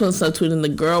ex was subtweeting. The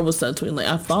girl was subtweeting. Like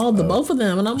I followed the both of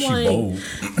them, and I'm She like, bold.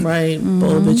 right,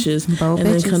 bold bitches. Bold and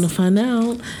bitches. then come to find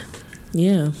out,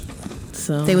 yeah.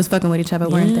 So They was fucking with each other,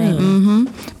 weren't they? Yeah.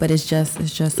 Mm-hmm. But it's just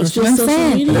it's social. just You know what I'm social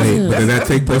saying? media. Wait, but did that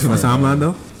take place on the timeline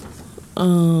though?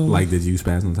 Um, Like, did you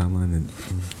spaz on the timeline? And,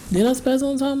 Did I spaz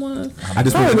on the timeline? I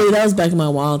just wanted, Probably. That was back in my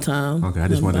wild time. okay. I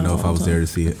just wanted to know if I was there to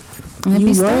see it. Happy You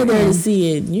were story. there to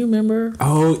see it. You remember?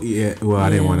 Oh yeah. Well, I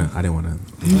didn't want to.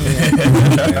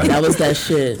 That was that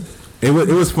shit. It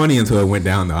was funny until it went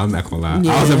down though. I'm not gonna lie.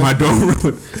 I was Yeah. in my dorm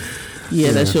room.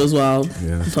 Yeah, that shit was wild.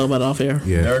 Yeah. We'll talk about it off air.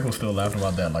 Yeah. Derek was still laughing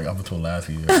about that like up until last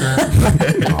year.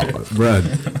 Bruh,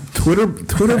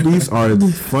 Twitter beefs are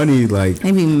funny. Like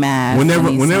They be mad. whenever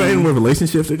funny, in son.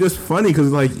 relationships, they're just funny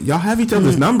because like y'all have each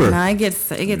other's number. No, it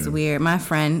gets weird. My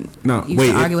friend No, used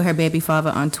wait, to argue with her baby father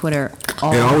on Twitter.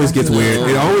 It always gets weird.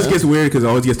 It always gets weird because it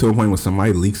always gets to a point where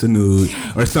somebody leaks a nude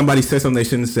or somebody says something they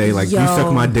shouldn't say. Like you Yo.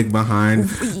 suck my dick behind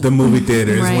the movie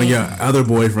theaters when Right. your other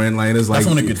boyfriend like is like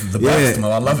That's when it gets the best, Mo.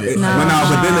 I love it. No,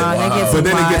 but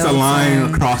then it gets a wild, line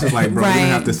son. across. It's like, bro, you don't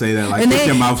have to say that. Like, And keep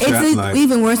your mouth shut. It's Like,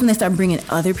 even worse when they start bringing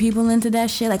other people into that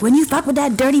shit. Like when you fuck with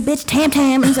that dirty bitch Tam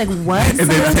Tam, it's like what? and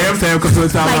then Tam comes to the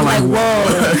top. I'm like,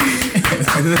 whoa.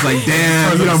 and then it's like,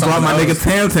 damn, you done brought my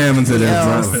nigga Tam into this,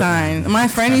 Yo, bro. son. My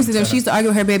friend used to do. She used to argue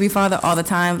with her baby father all the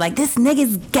time. Like this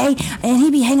nigga's gay, and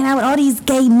he be hanging out with all these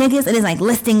gay niggas, and it's like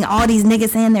listing all these niggas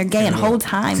saying they're gay, and the whole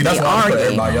time See, they that's why I are put gay.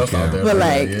 everybody else out there. But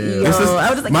like, yeah. yo, This is- I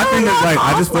was just like, my thing is like,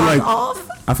 I off, just feel like off.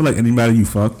 I feel like anybody you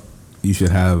fuck, you should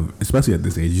have, especially at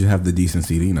this age, you should have the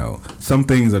decency to, you know, some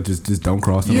things are just don't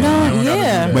cross the You line. don't,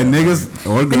 yeah. But niggas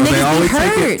or girls, they niggas always be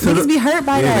take hurt. it to Niggas the, be hurt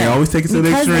by yeah, that. they always take it to the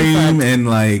Because they extreme fuck. and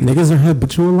like, Niggas are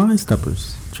habitual line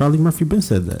steppers. Charlie Murphy Ben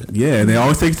said that. yeah, they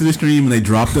always take it to the extreme and they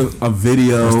dropped a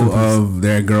video of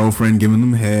their girlfriend giving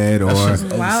them head or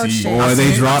Wild shit. or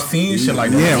they drop seen shit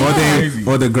like that.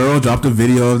 yeah, or the girl dropped a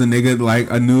video of the nigga like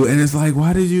a new, and it's like,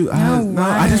 why did you?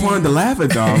 I just wanted to laugh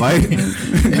at y'all. Like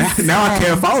now I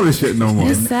can't follow this shit no more.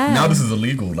 It's sad. Now this is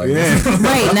illegal. Like, Yeah.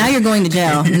 Right, now you're going to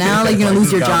jail. Now like, you're gonna Like,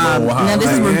 lose your this got job. real wild. Now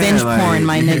this is Like, revenge yeah, like, porn,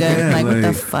 my nigga. yeah, Like, what the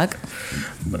like- fuck?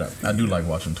 But I do like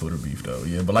watching Twitter beef though.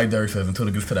 Yeah, but like Derek says, until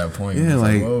it gets to that point, Yeah, it's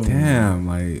like whoa. damn,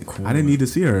 like Cool. I didn't need to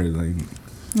see her. Like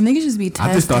Niggas just be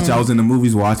testing. I just thought y'all was in the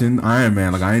movies watching Iron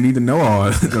Man. Like I didn't need to know all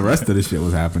the rest of the shit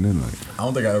was happening. Like I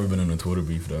don't think I've ever been in a Twitter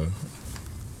beef though,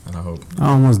 and I hope I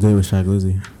almost did with Shaq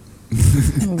Lizzy.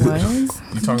 What?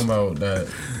 you talking about that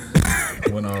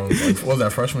when like, what was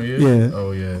that freshman year? Yeah.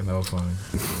 Oh yeah, that was funny.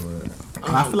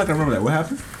 I feel like I remember that. What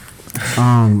happened?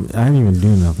 I didn't even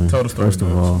do nothing. Tell the story. First of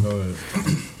Dubs. all, Go ahead.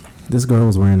 this girl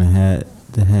was wearing a hat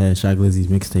that had Shaq Lizzy's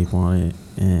mixtape on it,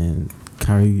 and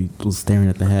Kyrie was staring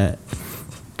at the hat.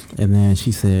 And then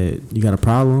she said, "You got a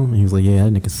problem?" And he was like, "Yeah,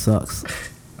 that nigga sucks."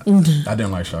 I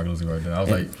didn't like Shaq Lizzy right there. I was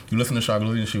like, "You listen to Shaq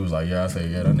Lizzy?" And she was like, "Yeah." I said,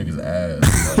 "Yeah, that nigga's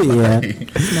ass." Yeah.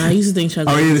 Nah, I used to think Chuck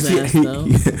Oh yeah, was ass though.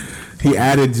 he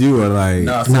added you or like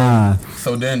Nah, so, Nah.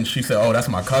 so then she said, "Oh, that's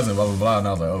my cousin." Blah blah blah. And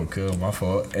I was like, "Oh, cool, my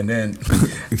fault." And then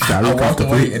Kyrie I walked caught the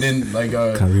away, beat. and then like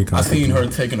Kyrie I caught the seen beat. her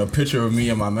taking a picture of me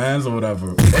and my man's or whatever.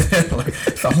 Like,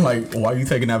 so I'm like, "Why are you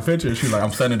taking that picture?" She's like,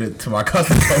 "I'm sending it to my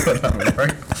cousin or whatever."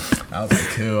 Right? I was like,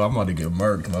 "Kill, I'm about to get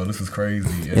murked, bro. This is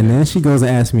crazy." And then she goes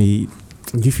and asks me,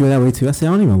 "Do you feel that way too?" I said,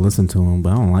 "I don't even listen to him,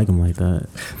 but I don't like him like that."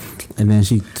 And then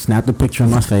she snapped a picture of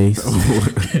my face,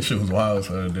 she was wild,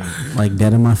 so then like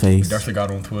dead in my face. Darcy got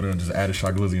on Twitter and just added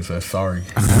Shaq Lizzy and said sorry.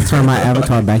 I turned my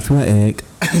avatar back to an egg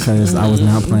because I was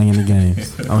not playing any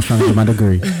games. I was trying to get my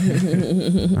degree.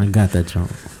 I got that jump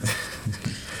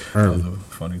That was early. a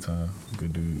funny time.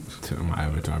 Good dudes. Turn my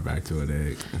avatar back to an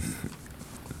egg.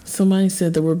 Somebody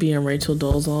said that we're being Rachel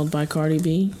Dolezal by Cardi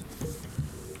B,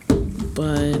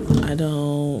 but I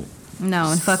don't.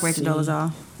 No, and fuck Rachel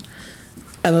Dolezal.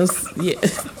 I don't. Yeah,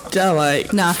 I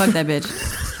like. Nah, fuck that bitch.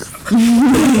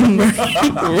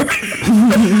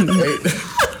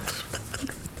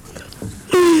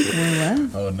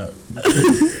 Oh no.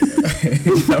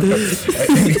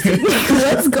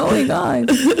 What's going on?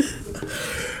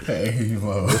 Hey,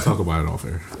 well, We'll talk about it off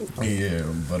air. yeah,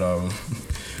 but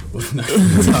what's next?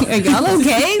 Are y'all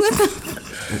okay? What the?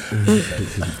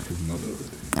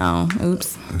 Oh,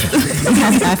 oops.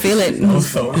 I feel it.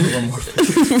 So, I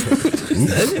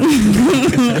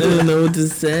don't know what to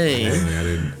say. I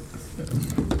didn't.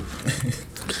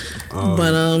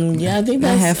 But yeah, I think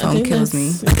That that's. headphone I think kills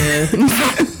that's- me.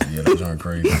 Yeah. yeah, that joint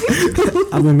crazy.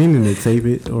 I've been meaning to tape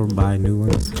it or buy new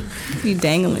ones. You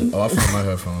dangling. Oh, I found my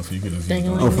headphones, so you could just use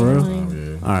them. Dang, Oh, for real?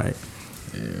 Yeah, All right.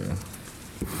 yeah.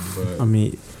 I But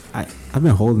mean, I've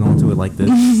been holding on to it like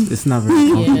this. It's not very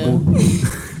Yeah. comfortable.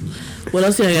 What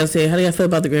else do I gotta say? How do you feel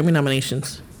about the Grammy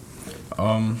nominations?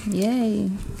 Yay.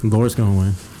 Lord's gonna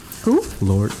win. Who?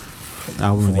 Lord.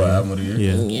 Album of the what year. album of the year?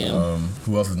 Yeah. Yeah,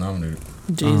 Who else is nominated?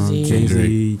 Jay Z.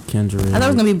 Jay-Z, Kendrick. I thought it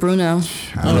was gonna be Bruno.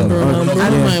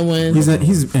 Bruno might win.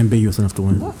 He's ambiguous enough to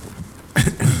win.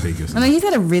 Vegas. I mean, he's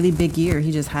had a really big year.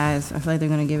 He just has. I feel like they're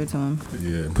gonna give it to him.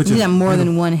 Yeah. Put He's your, got more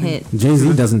than one hit.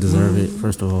 Jay-Z doesn't deserve it,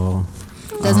 first of all.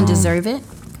 Doesn't deserve it.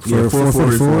 Yeah,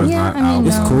 444 is Yeah, not I mean, album.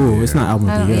 It's no. cool. Yeah. It's not album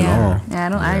of the year at all.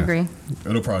 Yeah, I Yeah. agree.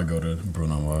 It'll probably go to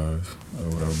Bruno Mars or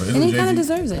whatever. But And he kind of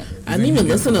Jay-Z? deserves it. I didn't even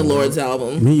listen to Lord's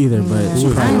album. Me either, but she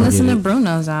I probably didn't will listen get to it.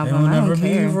 Bruno's album. I don't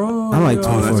care. I like Oh,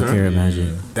 24 that's her? Karat Magic.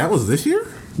 That was this year?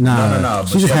 Nah, No, but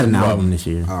she just had an a new album this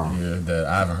year. Oh. Yeah, that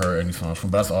I haven't heard any songs from.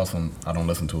 But that's awesome. I don't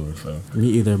listen to her, so Me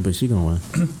either, but she gonna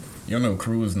win. you know,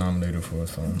 Crew is nominated for a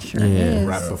song. Sure Yeah. is.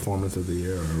 Rap performance of the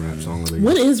year or rap song of the year?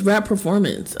 What is rap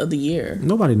performance of the year?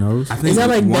 Nobody knows. I think Is that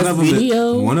like one best of them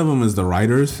video? one of them is the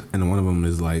writers, and one of them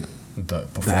is like The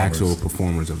the actual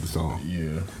performers of the song.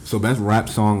 Yeah. So best rap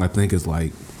song, I think, is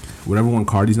like whatever one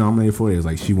Cardi's nominated for is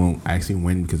like she won't actually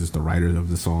win because it's the writer of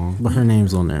the song. But her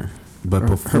name's on there. But Her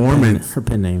performance, her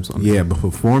pen name's on there. yeah, but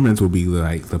performance will be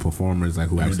like the performers like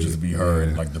who It would actually just be her,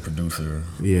 yeah. like the producer,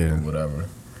 Yeah. or whatever,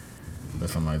 or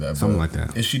something like that. Something But like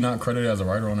that. Is she not credited as a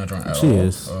writer on that joint at She all?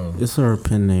 is. Oh. It's her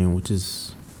pen name, which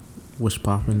is Wish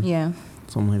Poppin'. Yeah.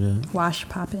 Something like that. Wash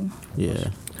poppin'. Yeah.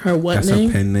 Her what That's name?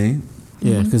 her pen name.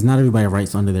 Yeah, because not everybody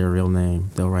writes under their real name.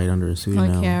 They'll write under a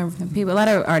pseudonym. Like, yeah, people. A lot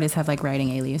of artists have like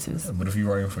writing aliases. But if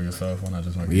you're writing for yourself, why not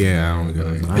just make it? Yeah, I don't get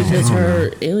it. Because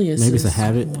her alias Maybe it's is a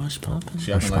habit. Wash Poppin'.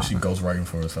 She acting like she ghostwriting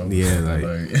for herself. Yeah, like-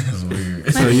 it's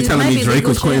weird. So you telling might me be Drake legal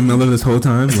was Quentin shit. Miller this whole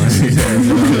time? Like,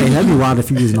 Hey, that'd be wild if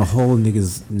you using a whole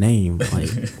nigga's name. Like,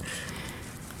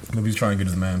 Maybe he's trying to get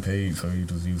his man paid, so he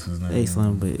just used his name. hey,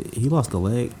 Slim, but he lost a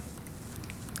leg.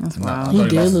 That's Nah, wild. I He thought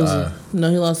did lost his lose eye. it. No,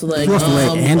 he lost a leg. He lost a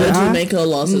leg and an eye? Jamaica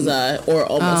lost his eye, or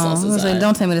almost lost I his was like, eye.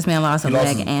 don't tell me this man lost a He lost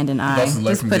leg his- and an he eye. lost his leg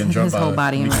Just from put getting his jumped whole by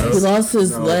body in Meek risk. Mill. He lost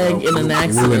his leg in an we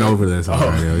accident. went over this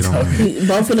already. We don't-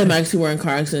 Both of them actually were in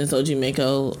car accidents. So Jamaica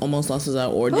almost lost his eye,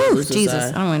 or did Oh, lose his Jesus. eye.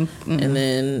 I don't want. And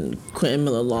then Quentin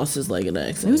Miller lost his leg in an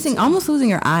accident. Almost losing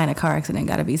your eye in a car accident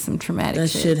got to be some traumatic That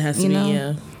shit has to be,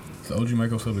 yeah. So OG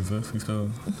Mako still exists? He still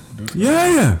do stuff?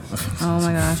 Yeah. Oh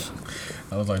my gosh.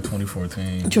 That was like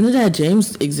 2014. Trinidad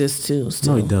James exists too.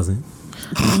 Still. No, he doesn't.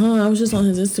 I was just on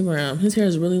his Instagram. His hair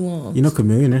is really long. You know,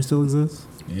 Chameleon still exists.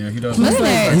 Yeah, he does.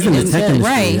 Millionaire. He's in the tech industry.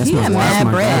 Right. That's He my- had that's mad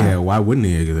my bread. guy. Yeah, why wouldn't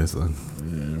he get this one?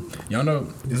 Yeah. Y'all know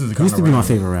this is the He kind used of to be my rap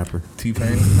favorite rapper.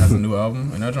 T-Pain has a new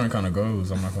album, and that joint kind of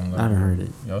goes. I'm not gonna lie. I haven't heard it.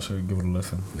 Y'all should give it a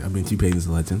listen. I mean, T-Pain is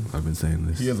a legend. I've been saying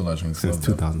this He is a legend. since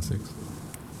so- 2006.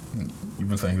 You've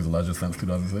been saying he's a legend since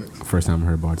 2006. First time I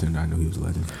heard Bartender, I knew he was a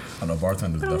legend. I know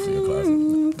Bartender's definitely a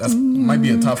classic. That's might be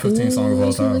a top 15 song of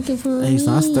all time. Hey,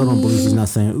 so I still don't believe he's not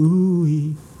saying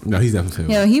ooh. No, he's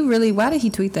definitely. Yo, he really. Why did he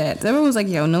tweet that? Everyone was like,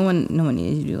 "Yo, no one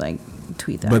needed you to like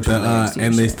tweet that." But the actual lyrics to your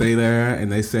and they shit. stay there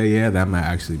and they say, yeah, that might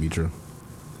actually be true.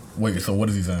 Wait, so what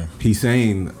is he saying? He's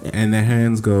saying, and their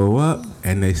hands go up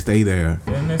and they stay there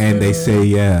And they say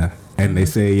yeah, and they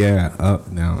say yeah,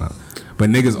 up, down, up. But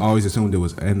niggas always assumed it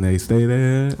was and they stay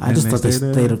there. I and just thought they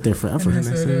stay stayed up there forever. And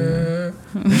they say yeah.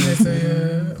 And they say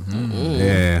yeah.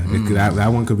 Yeah, it could- that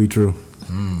one could be true.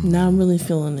 Now I'm really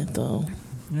feeling it though.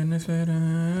 And they say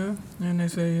that, and they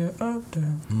say yeah, up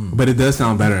there. But it does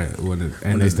sound better when it,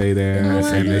 and they stay there, and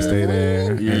they stay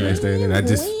there, and they stay there. That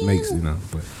just makes,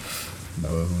 But No,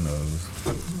 who knows?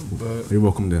 But you're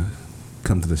welcome to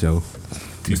come to the show,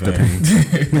 Mr.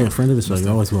 T-Pain. Payne. Yeah, friend of the show.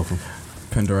 You're always welcome.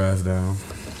 Pinned her ass down.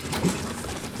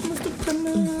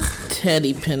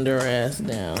 Teddy pinned her ass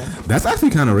down. That's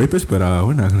actually kind of rapish, but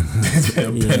we're not gonna.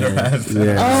 Pinned her ass down.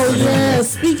 Yeah. Oh yeah.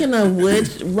 Speaking of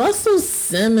which, Russell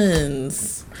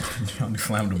Simmons Johnny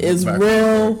slammed the is book back.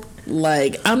 real.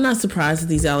 Like, I'm not surprised at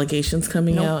these allegations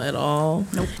coming out at all.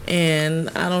 Nope. And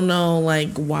I don't know,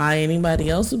 like, why anybody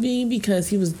else would be, because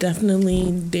he was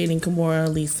definitely dating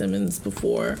Kimora Lee Simmons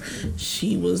before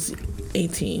she was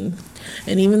 18.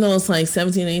 And even though it's like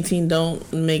 17, 18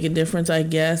 don't make a difference, I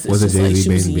guess. It's Was it just Jay like Z she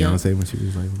was dating young. Beyonce when she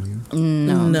was like what again?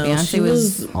 No, No, Beyonce she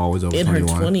was. was Always over in her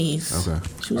 21. 20s. Okay,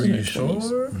 She was Are in her you 20s.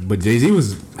 sure? but Jay Z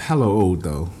was hella old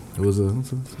though. It was a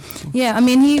Yeah, I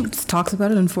mean, he talks about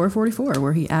it in 444,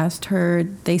 where he asked her.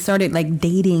 They started like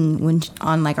dating when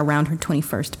on like around her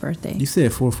 21st birthday. You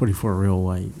said 444 real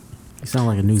white. You sound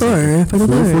like a news.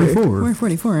 444.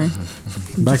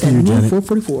 444. Back to you, Janet.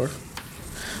 444.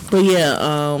 But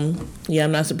yeah, yeah,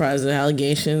 I'm not surprised at the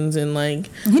allegations and like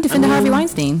He defended I mean- Harvey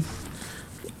Weinstein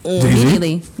Jay-Z?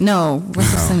 immediately. No,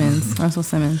 Russell Simmons. Russell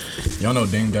Simmons. Y'all know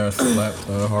Dame Dash slapped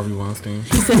Harvey Weinstein.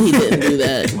 he said he didn't do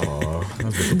that. Aw,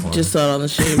 that's disappointing. Just saw it on the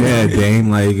shade. Yeah, Dame,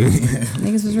 like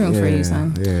Niggas was rooting for you,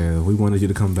 son. yeah, we wanted you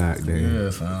to come back, Dame. Yeah,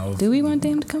 son. I was, Do we want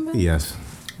Dame to come back? Yes,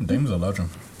 Dame's a legend.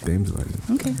 Dame's like.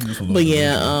 Okay. Just a little But bit.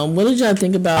 yeah, what did y'all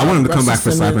think about? I want him to come Russell back for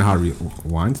Simmons? slapping Harvey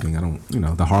Weinstein. I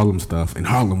don't, the Harlem stuff. In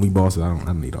Harlem, we bosses. I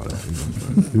don't need all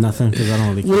that. Nothing, because I don't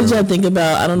really care. What did y'all think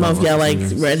about? I don't know if y'all like Russell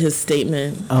Simmons. read his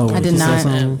statement. Oh, I what did you said not.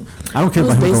 something? I don't care It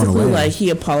was about him going basically away. like he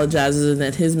apologizes and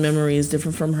that his memory is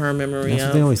different from her memory That's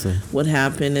what they of always say. what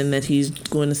happened, and that he's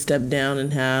going to step down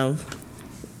and have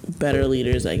better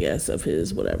leaders, I guess, of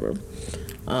his whatever.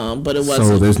 But it So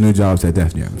wasn't. there's new jobs at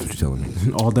Def Jam. That's what you're telling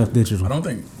me. All Def Digital. I don't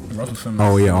think Russell Simmons.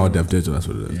 Oh yeah, all Def Digital. That's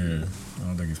what it is. Yeah, I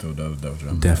don't think he still does Def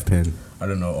Jam. Def Pen. I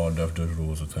didn't know all Def Digital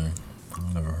was a thing.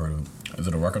 I never heard of it. Is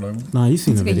it a record label? Nah, you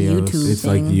seen It's the like a videos. YouTube. It's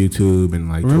like thing. YouTube and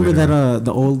like. Remember Twitter. that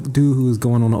the old dude who was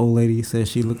going on the old lady said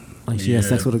she looked like she had Yeah.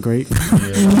 sex with a grape.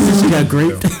 Yeah. She got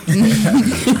graped.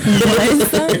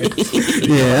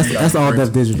 Yeah, that's all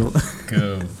Def Digital.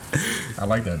 Cool. I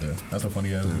like that though. That's a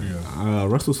funny ass video.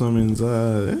 Russell Simmons.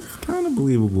 It's kind of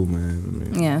believable, man. I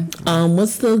mean, Yeah.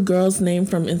 What's the girl's name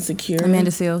from Insecure?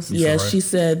 Amanda Seals. Yeah, Issa Rae? she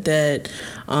said that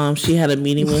she had a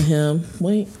meeting with him.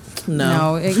 Wait,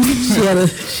 no, No.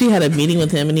 she had a meeting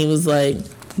with him, and he was like,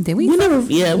 Did "We we?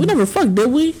 never fucked,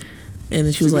 did we?" And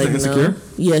then she was was like, in "No." Insecure?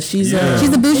 Yeah, she's Yeah.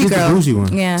 She's the bougie She's the girl. bougie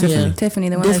one. Yeah. Tiffany. Tiffany,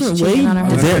 the one that's Different cheating way. on her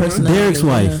Oh, husband. Derek- Derek's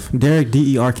wife. Derek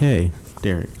D-E-R-K.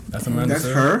 Derek. That's Amanda. that's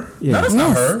Seals? her. Yeah. No, that's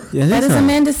not her. Yeah, That is her.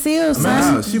 Amanda Seals,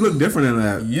 son. Wow, she looked different in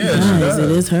that. Yeah, Guys, she does.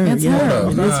 it is her. It's yeah, her.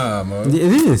 it is. Nah, Mo. It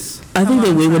is. I think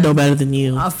that we would know better than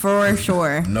you. For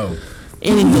sure. No.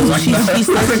 Anywho, she I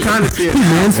can kind of see it.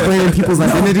 Mansplaining people's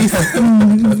identities.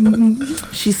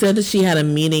 she said that she had a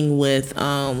meeting with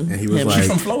And he was him. like- She's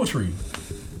from Flowetry.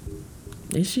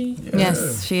 Is she? Yeah.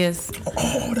 Yes, she is.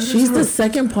 Oh, that She's the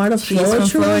second part of She's from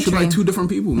Flowetry. Flowetry. She's like two different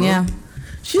people, man. Yeah.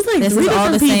 She's like This three is all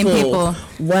different the same people. people.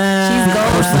 Wow. She's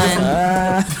gold, son.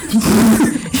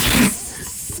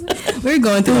 We're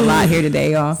going through a lot here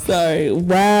today, y'all. Sorry.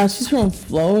 Wow. She's from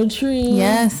Flowetry.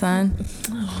 Yeah, son.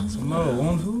 Mo,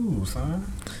 on who, son?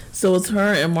 So it's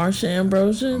her and Marsha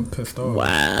Ambrosian. I'm pissed off.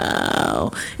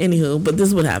 Wow. Anywho, but this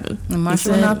is what happened. And He Marsha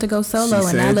said- went off to go solo, She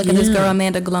and now said- look at this Yeah. girl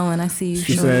Amanda glowing. I see you.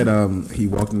 She shorty. said he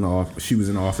walked in the office. She was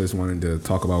in the office wanting to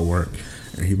talk about work,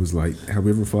 and he was like, "Have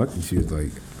we ever fucked?" And she was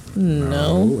like,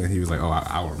 No. And he was like, "Oh,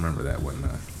 I'll remember that one."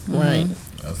 Right.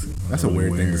 That's a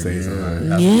weird thing to say, Yeah. sometimes.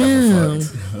 Have Yeah. you ever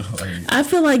fucked? Like, I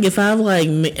feel like if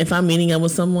I'm meeting up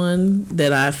with someone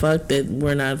that I fucked that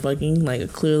we're not fucking,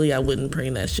 like clearly I wouldn't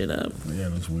bring that shit up. yeah,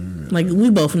 that's weird. Like we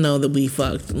both know that we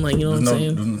fucked. Like you know what I'm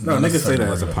saying? No, niggas say that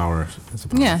as a power. As a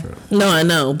power Yeah. trip. No, I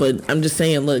know, but I'm just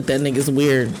saying. Look, that nigga's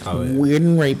weird. Oh, yeah. Weird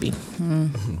and rapey.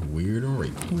 Weird and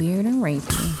rapey. Weird and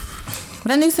rapey.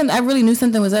 But I really knew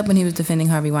something was up when he was defending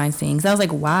Harvey Weinstein. Because I was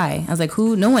like, why? I was like,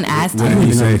 who? No one asked What him. did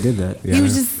he say? Did that. Yeah. He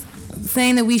was just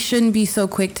saying that we shouldn't be so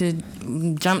quick to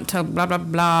jump to blah blah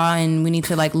blah, and we need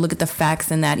to like look at the facts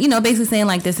and that, basically saying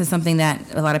like this is something that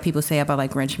a lot of people say about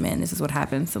like rich men. This is what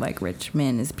happens to like rich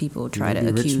men is people try to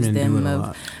Rich accuse men do them it a of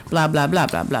lot. blah blah blah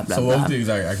blah blah blah So what was the blah.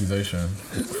 exact accusation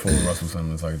for Russell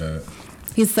Simmons like that?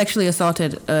 He's sexually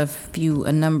assaulted a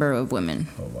number of women.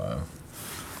 Oh wow.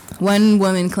 One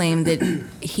woman claimed that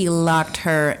he locked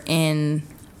her in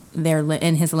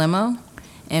his limo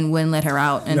and wouldn't let her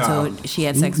out until No. she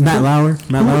had sex with Matt him.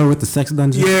 Lauer with the sex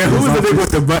dungeon. Yeah, who was the nigga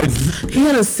with the button? He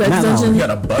had a sex Matt dungeon. You got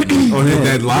a button. Oh,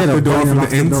 that locked Yeah, the door button from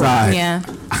locks the the door. inside. Yeah,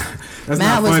 That's Matt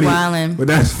not was funny. wildin'. But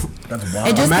that's That's wild.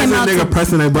 It just imagine came a out nigga to-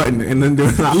 pressing that button and then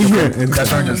doing lock the door That's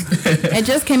her inside. just. it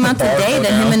just came out Bars today go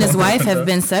that him and his down. wife have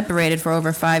been separated for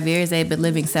over 5 years. They've been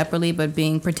living separately, but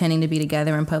pretending to be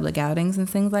together in public outings and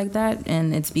things like that.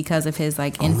 And it's because of his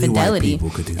like Only white infidelity people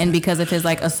could do and that. because of his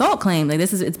like assault claim. Like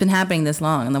it's been happening this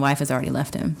long, and the wife has already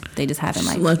left him. They just haven't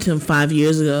like. Left him 5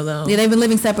 years ago though. Yeah, they've been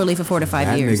living separately for 4 to 5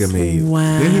 That years. nigga made.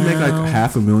 Wow. Didn't he make like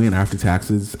 $500,000 after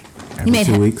taxes every He made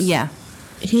 2 weeks? yeah.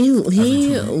 He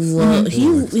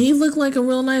looked like a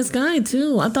real nice guy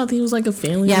too. I thought he was like a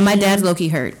family. Yeah, my man. dad's low key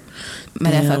hurt. My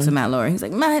dad Damn. fucks with Matt Lauer. He's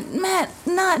like, Matt,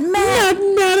 not Matt.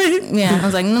 Yeah, I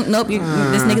was like, nope,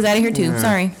 this nigga's out of here too.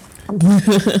 Sorry.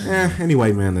 Any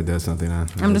white man that does something,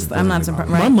 I'm not surprised.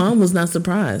 My Right. mom was not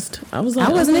surprised. I was like,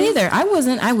 I wasn't okay. either. I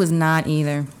was not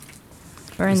either.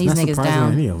 Burn It's these not niggas surprising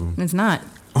down. any of 'em. It's not.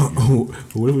 Oh,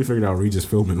 what if we figured out Regis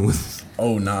Philbin was?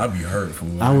 Oh nah, I'd be hurt for.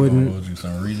 I wouldn't. Hold you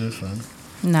some Regis, son.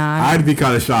 Nah. I'd be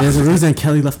kind of shocked. There's a reason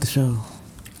Kelly left the show.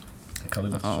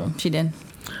 Kelly left the Oh, show. she did.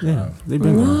 Yeah, they've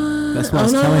been gone. That's why Oh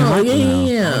it's no, Kelly and no, Michael yeah, now.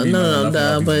 yeah, I mean, no, nothing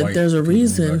about these but white there's a people,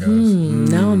 reason. I guess.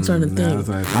 Now I'm starting to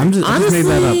think. I'm just I just made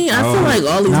that Honestly, up. I feel like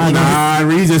all these Nah, niggas. Nah,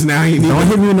 Regis now. He Don't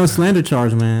hit me with no slander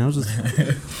charge, man. I was just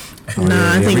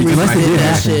Nah, I think Regis Regis might did do that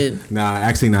that. shit. Nah,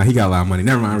 actually, nah. He got a lot of money.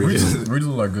 Never mind, Regis. Regis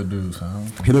look like good dudes, huh?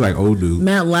 He look like old dude.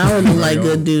 Matt Lauer looked like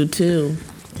good dude too.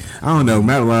 I don't know.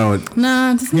 Matt Lauer.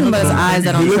 Nah, just something about his eyes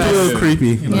that I He don't looked a little trust.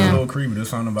 creepy. He look Yeah. a little creepy. There's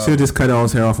something about. Should just cut all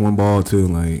his hair off one ball too.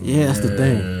 Like yeah, that's the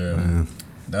thing. Yeah.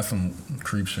 That's some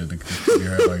creep shit to keep your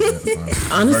head like that.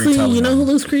 Very Honestly, telling you know who of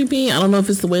it. looks creepy? I don't know if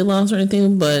it's the weight loss or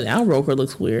anything, but Al Roker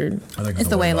looks weird. I think It's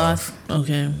the weight loss.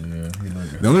 Okay. Yeah, he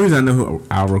look The only reason I know who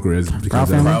Al Roker is because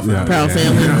Proud of Family? Proud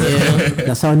Family. Yeah.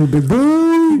 That's how I knew Big Boy.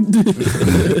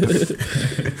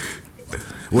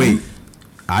 Wait,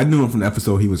 I knew him from the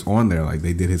episode he was on there. Like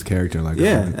they did his character. Like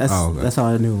Yeah, that's how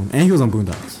I knew him. And he was on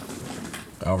Boondocks.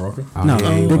 Al Roker? Oh, No,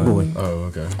 yeah, he Big was. Boy.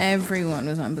 Oh, okay. Everyone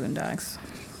was on Boondocks.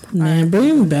 Man,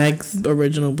 bring back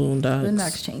original Boondocks.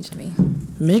 Boondocks changed me.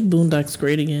 Make Boondocks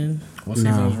great again. What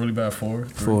season No. was really bad? 4?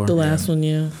 3? 4. The last one,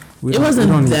 yeah. We It don't- wasn't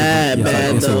we don't need to- that yes,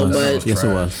 bad, yes, it though, was. but- Yes, it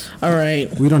was. All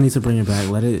right. We don't need to bring it back.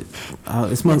 Let it.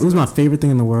 It was my favorite thing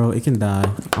in the world. It can die.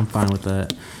 I'm fine with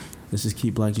that. Let's just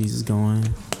keep Black Jesus going.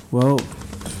 Well,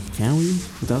 can we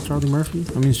without Charlie Murphy?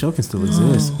 I mean, the show can still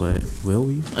exist, but will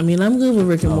we? I mean, I'm good with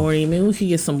Rick and Morty. Maybe we could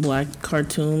get some black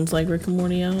cartoons like Rick and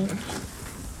Morty out.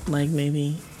 Like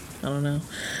maybe, I don't know.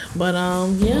 But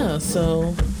yeah.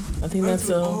 So I think that's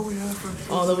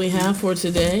all that we have for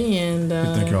today. And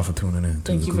Thank y'all for tuning in.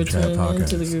 thank you for tuning in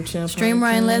to the group chat. Stream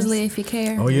Ryan podcast. Leslie if you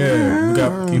care. Oh yeah, we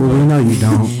got Well, we know you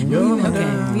don't.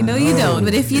 Okay, we know you don't,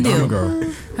 but if you I'm a do,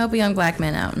 girl. help a young black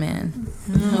man out, man.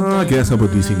 I guess help a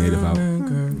DC native out.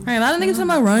 All right, a lot of niggas talking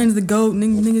about Ryan's the GOAT.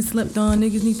 Niggas slept on.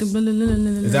 Niggas need to. Blah, blah, blah, blah,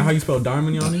 blah. Is that how you spell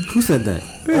diamond, Yanni? Who said that?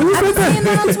 I've been seeing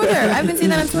that on Twitter. I've been seeing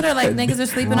that on Twitter. Like niggas are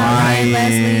sleeping on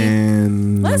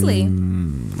Ryan Leslie.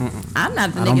 I'm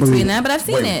not the I don't nigga believe tweeting it. that, but I've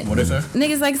seen it. What is that?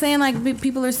 Niggas like saying like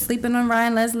people are sleeping on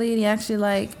Ryan Leslie. And he actually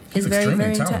like He's is very extremely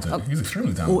very talented. talented. He's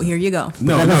extremely Oh, talented. here you go.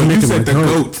 No, That no, doesn't you make him said a the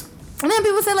goat. goat. And then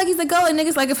people say like he's the GOAT, and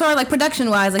niggas like as far as like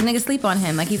production wise, like niggas sleep on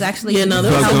him. Like he's actually Yeah, no,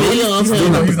 there was a Goat? video of No,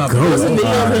 him. he's not the There was a goat.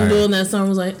 video of him Alright. doing that song.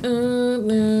 Was like,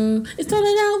 it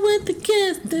started out with the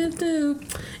kiss.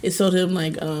 It showed him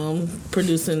like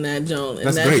producing that joint. And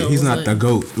That's that great. joint He's was not like, the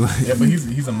goat. Yeah, but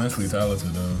he's immensely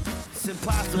talented though. I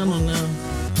don't know.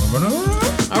 All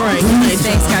All right, good night,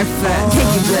 Thanks, y'all. Scarf, for that.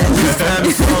 Thank you, Black. Time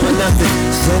is all or nothing,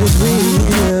 so it's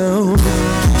real.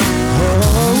 Oh,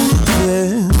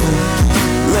 yeah.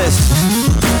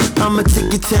 Listen, I'ma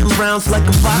take you 10 rounds like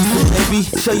a boxer, baby.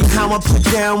 Show you how I put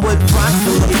down what rocks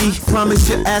the lady. Promise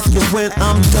you're asking when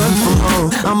I'm done from home.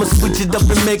 I'ma switch it up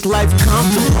and make life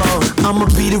comfortable. I'ma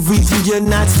be the reason you're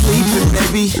not sleeping,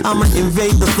 baby. I'ma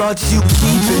invade the thoughts you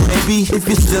keeping, baby. If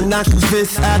you're still not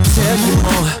convinced, I'll tell you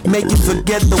more. Make you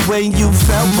forget the way you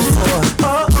felt before.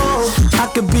 I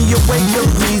could be your wake-up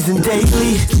reason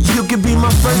daily. You could be my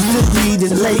first and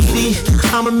leading lady.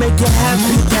 I'ma make you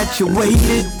happy that you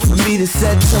waited for me to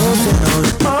set tones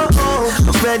down.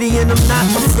 I'm ready and I'm not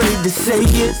afraid to say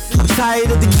it. I'm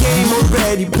tired of the game,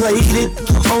 already played it.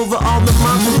 I'm over all the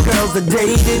mama girls I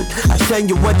dated. I tell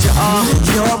you what you are,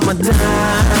 you're my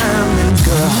diamond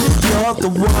girl. You're the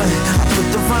one I put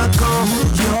the rock on.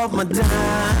 You're my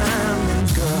diamond.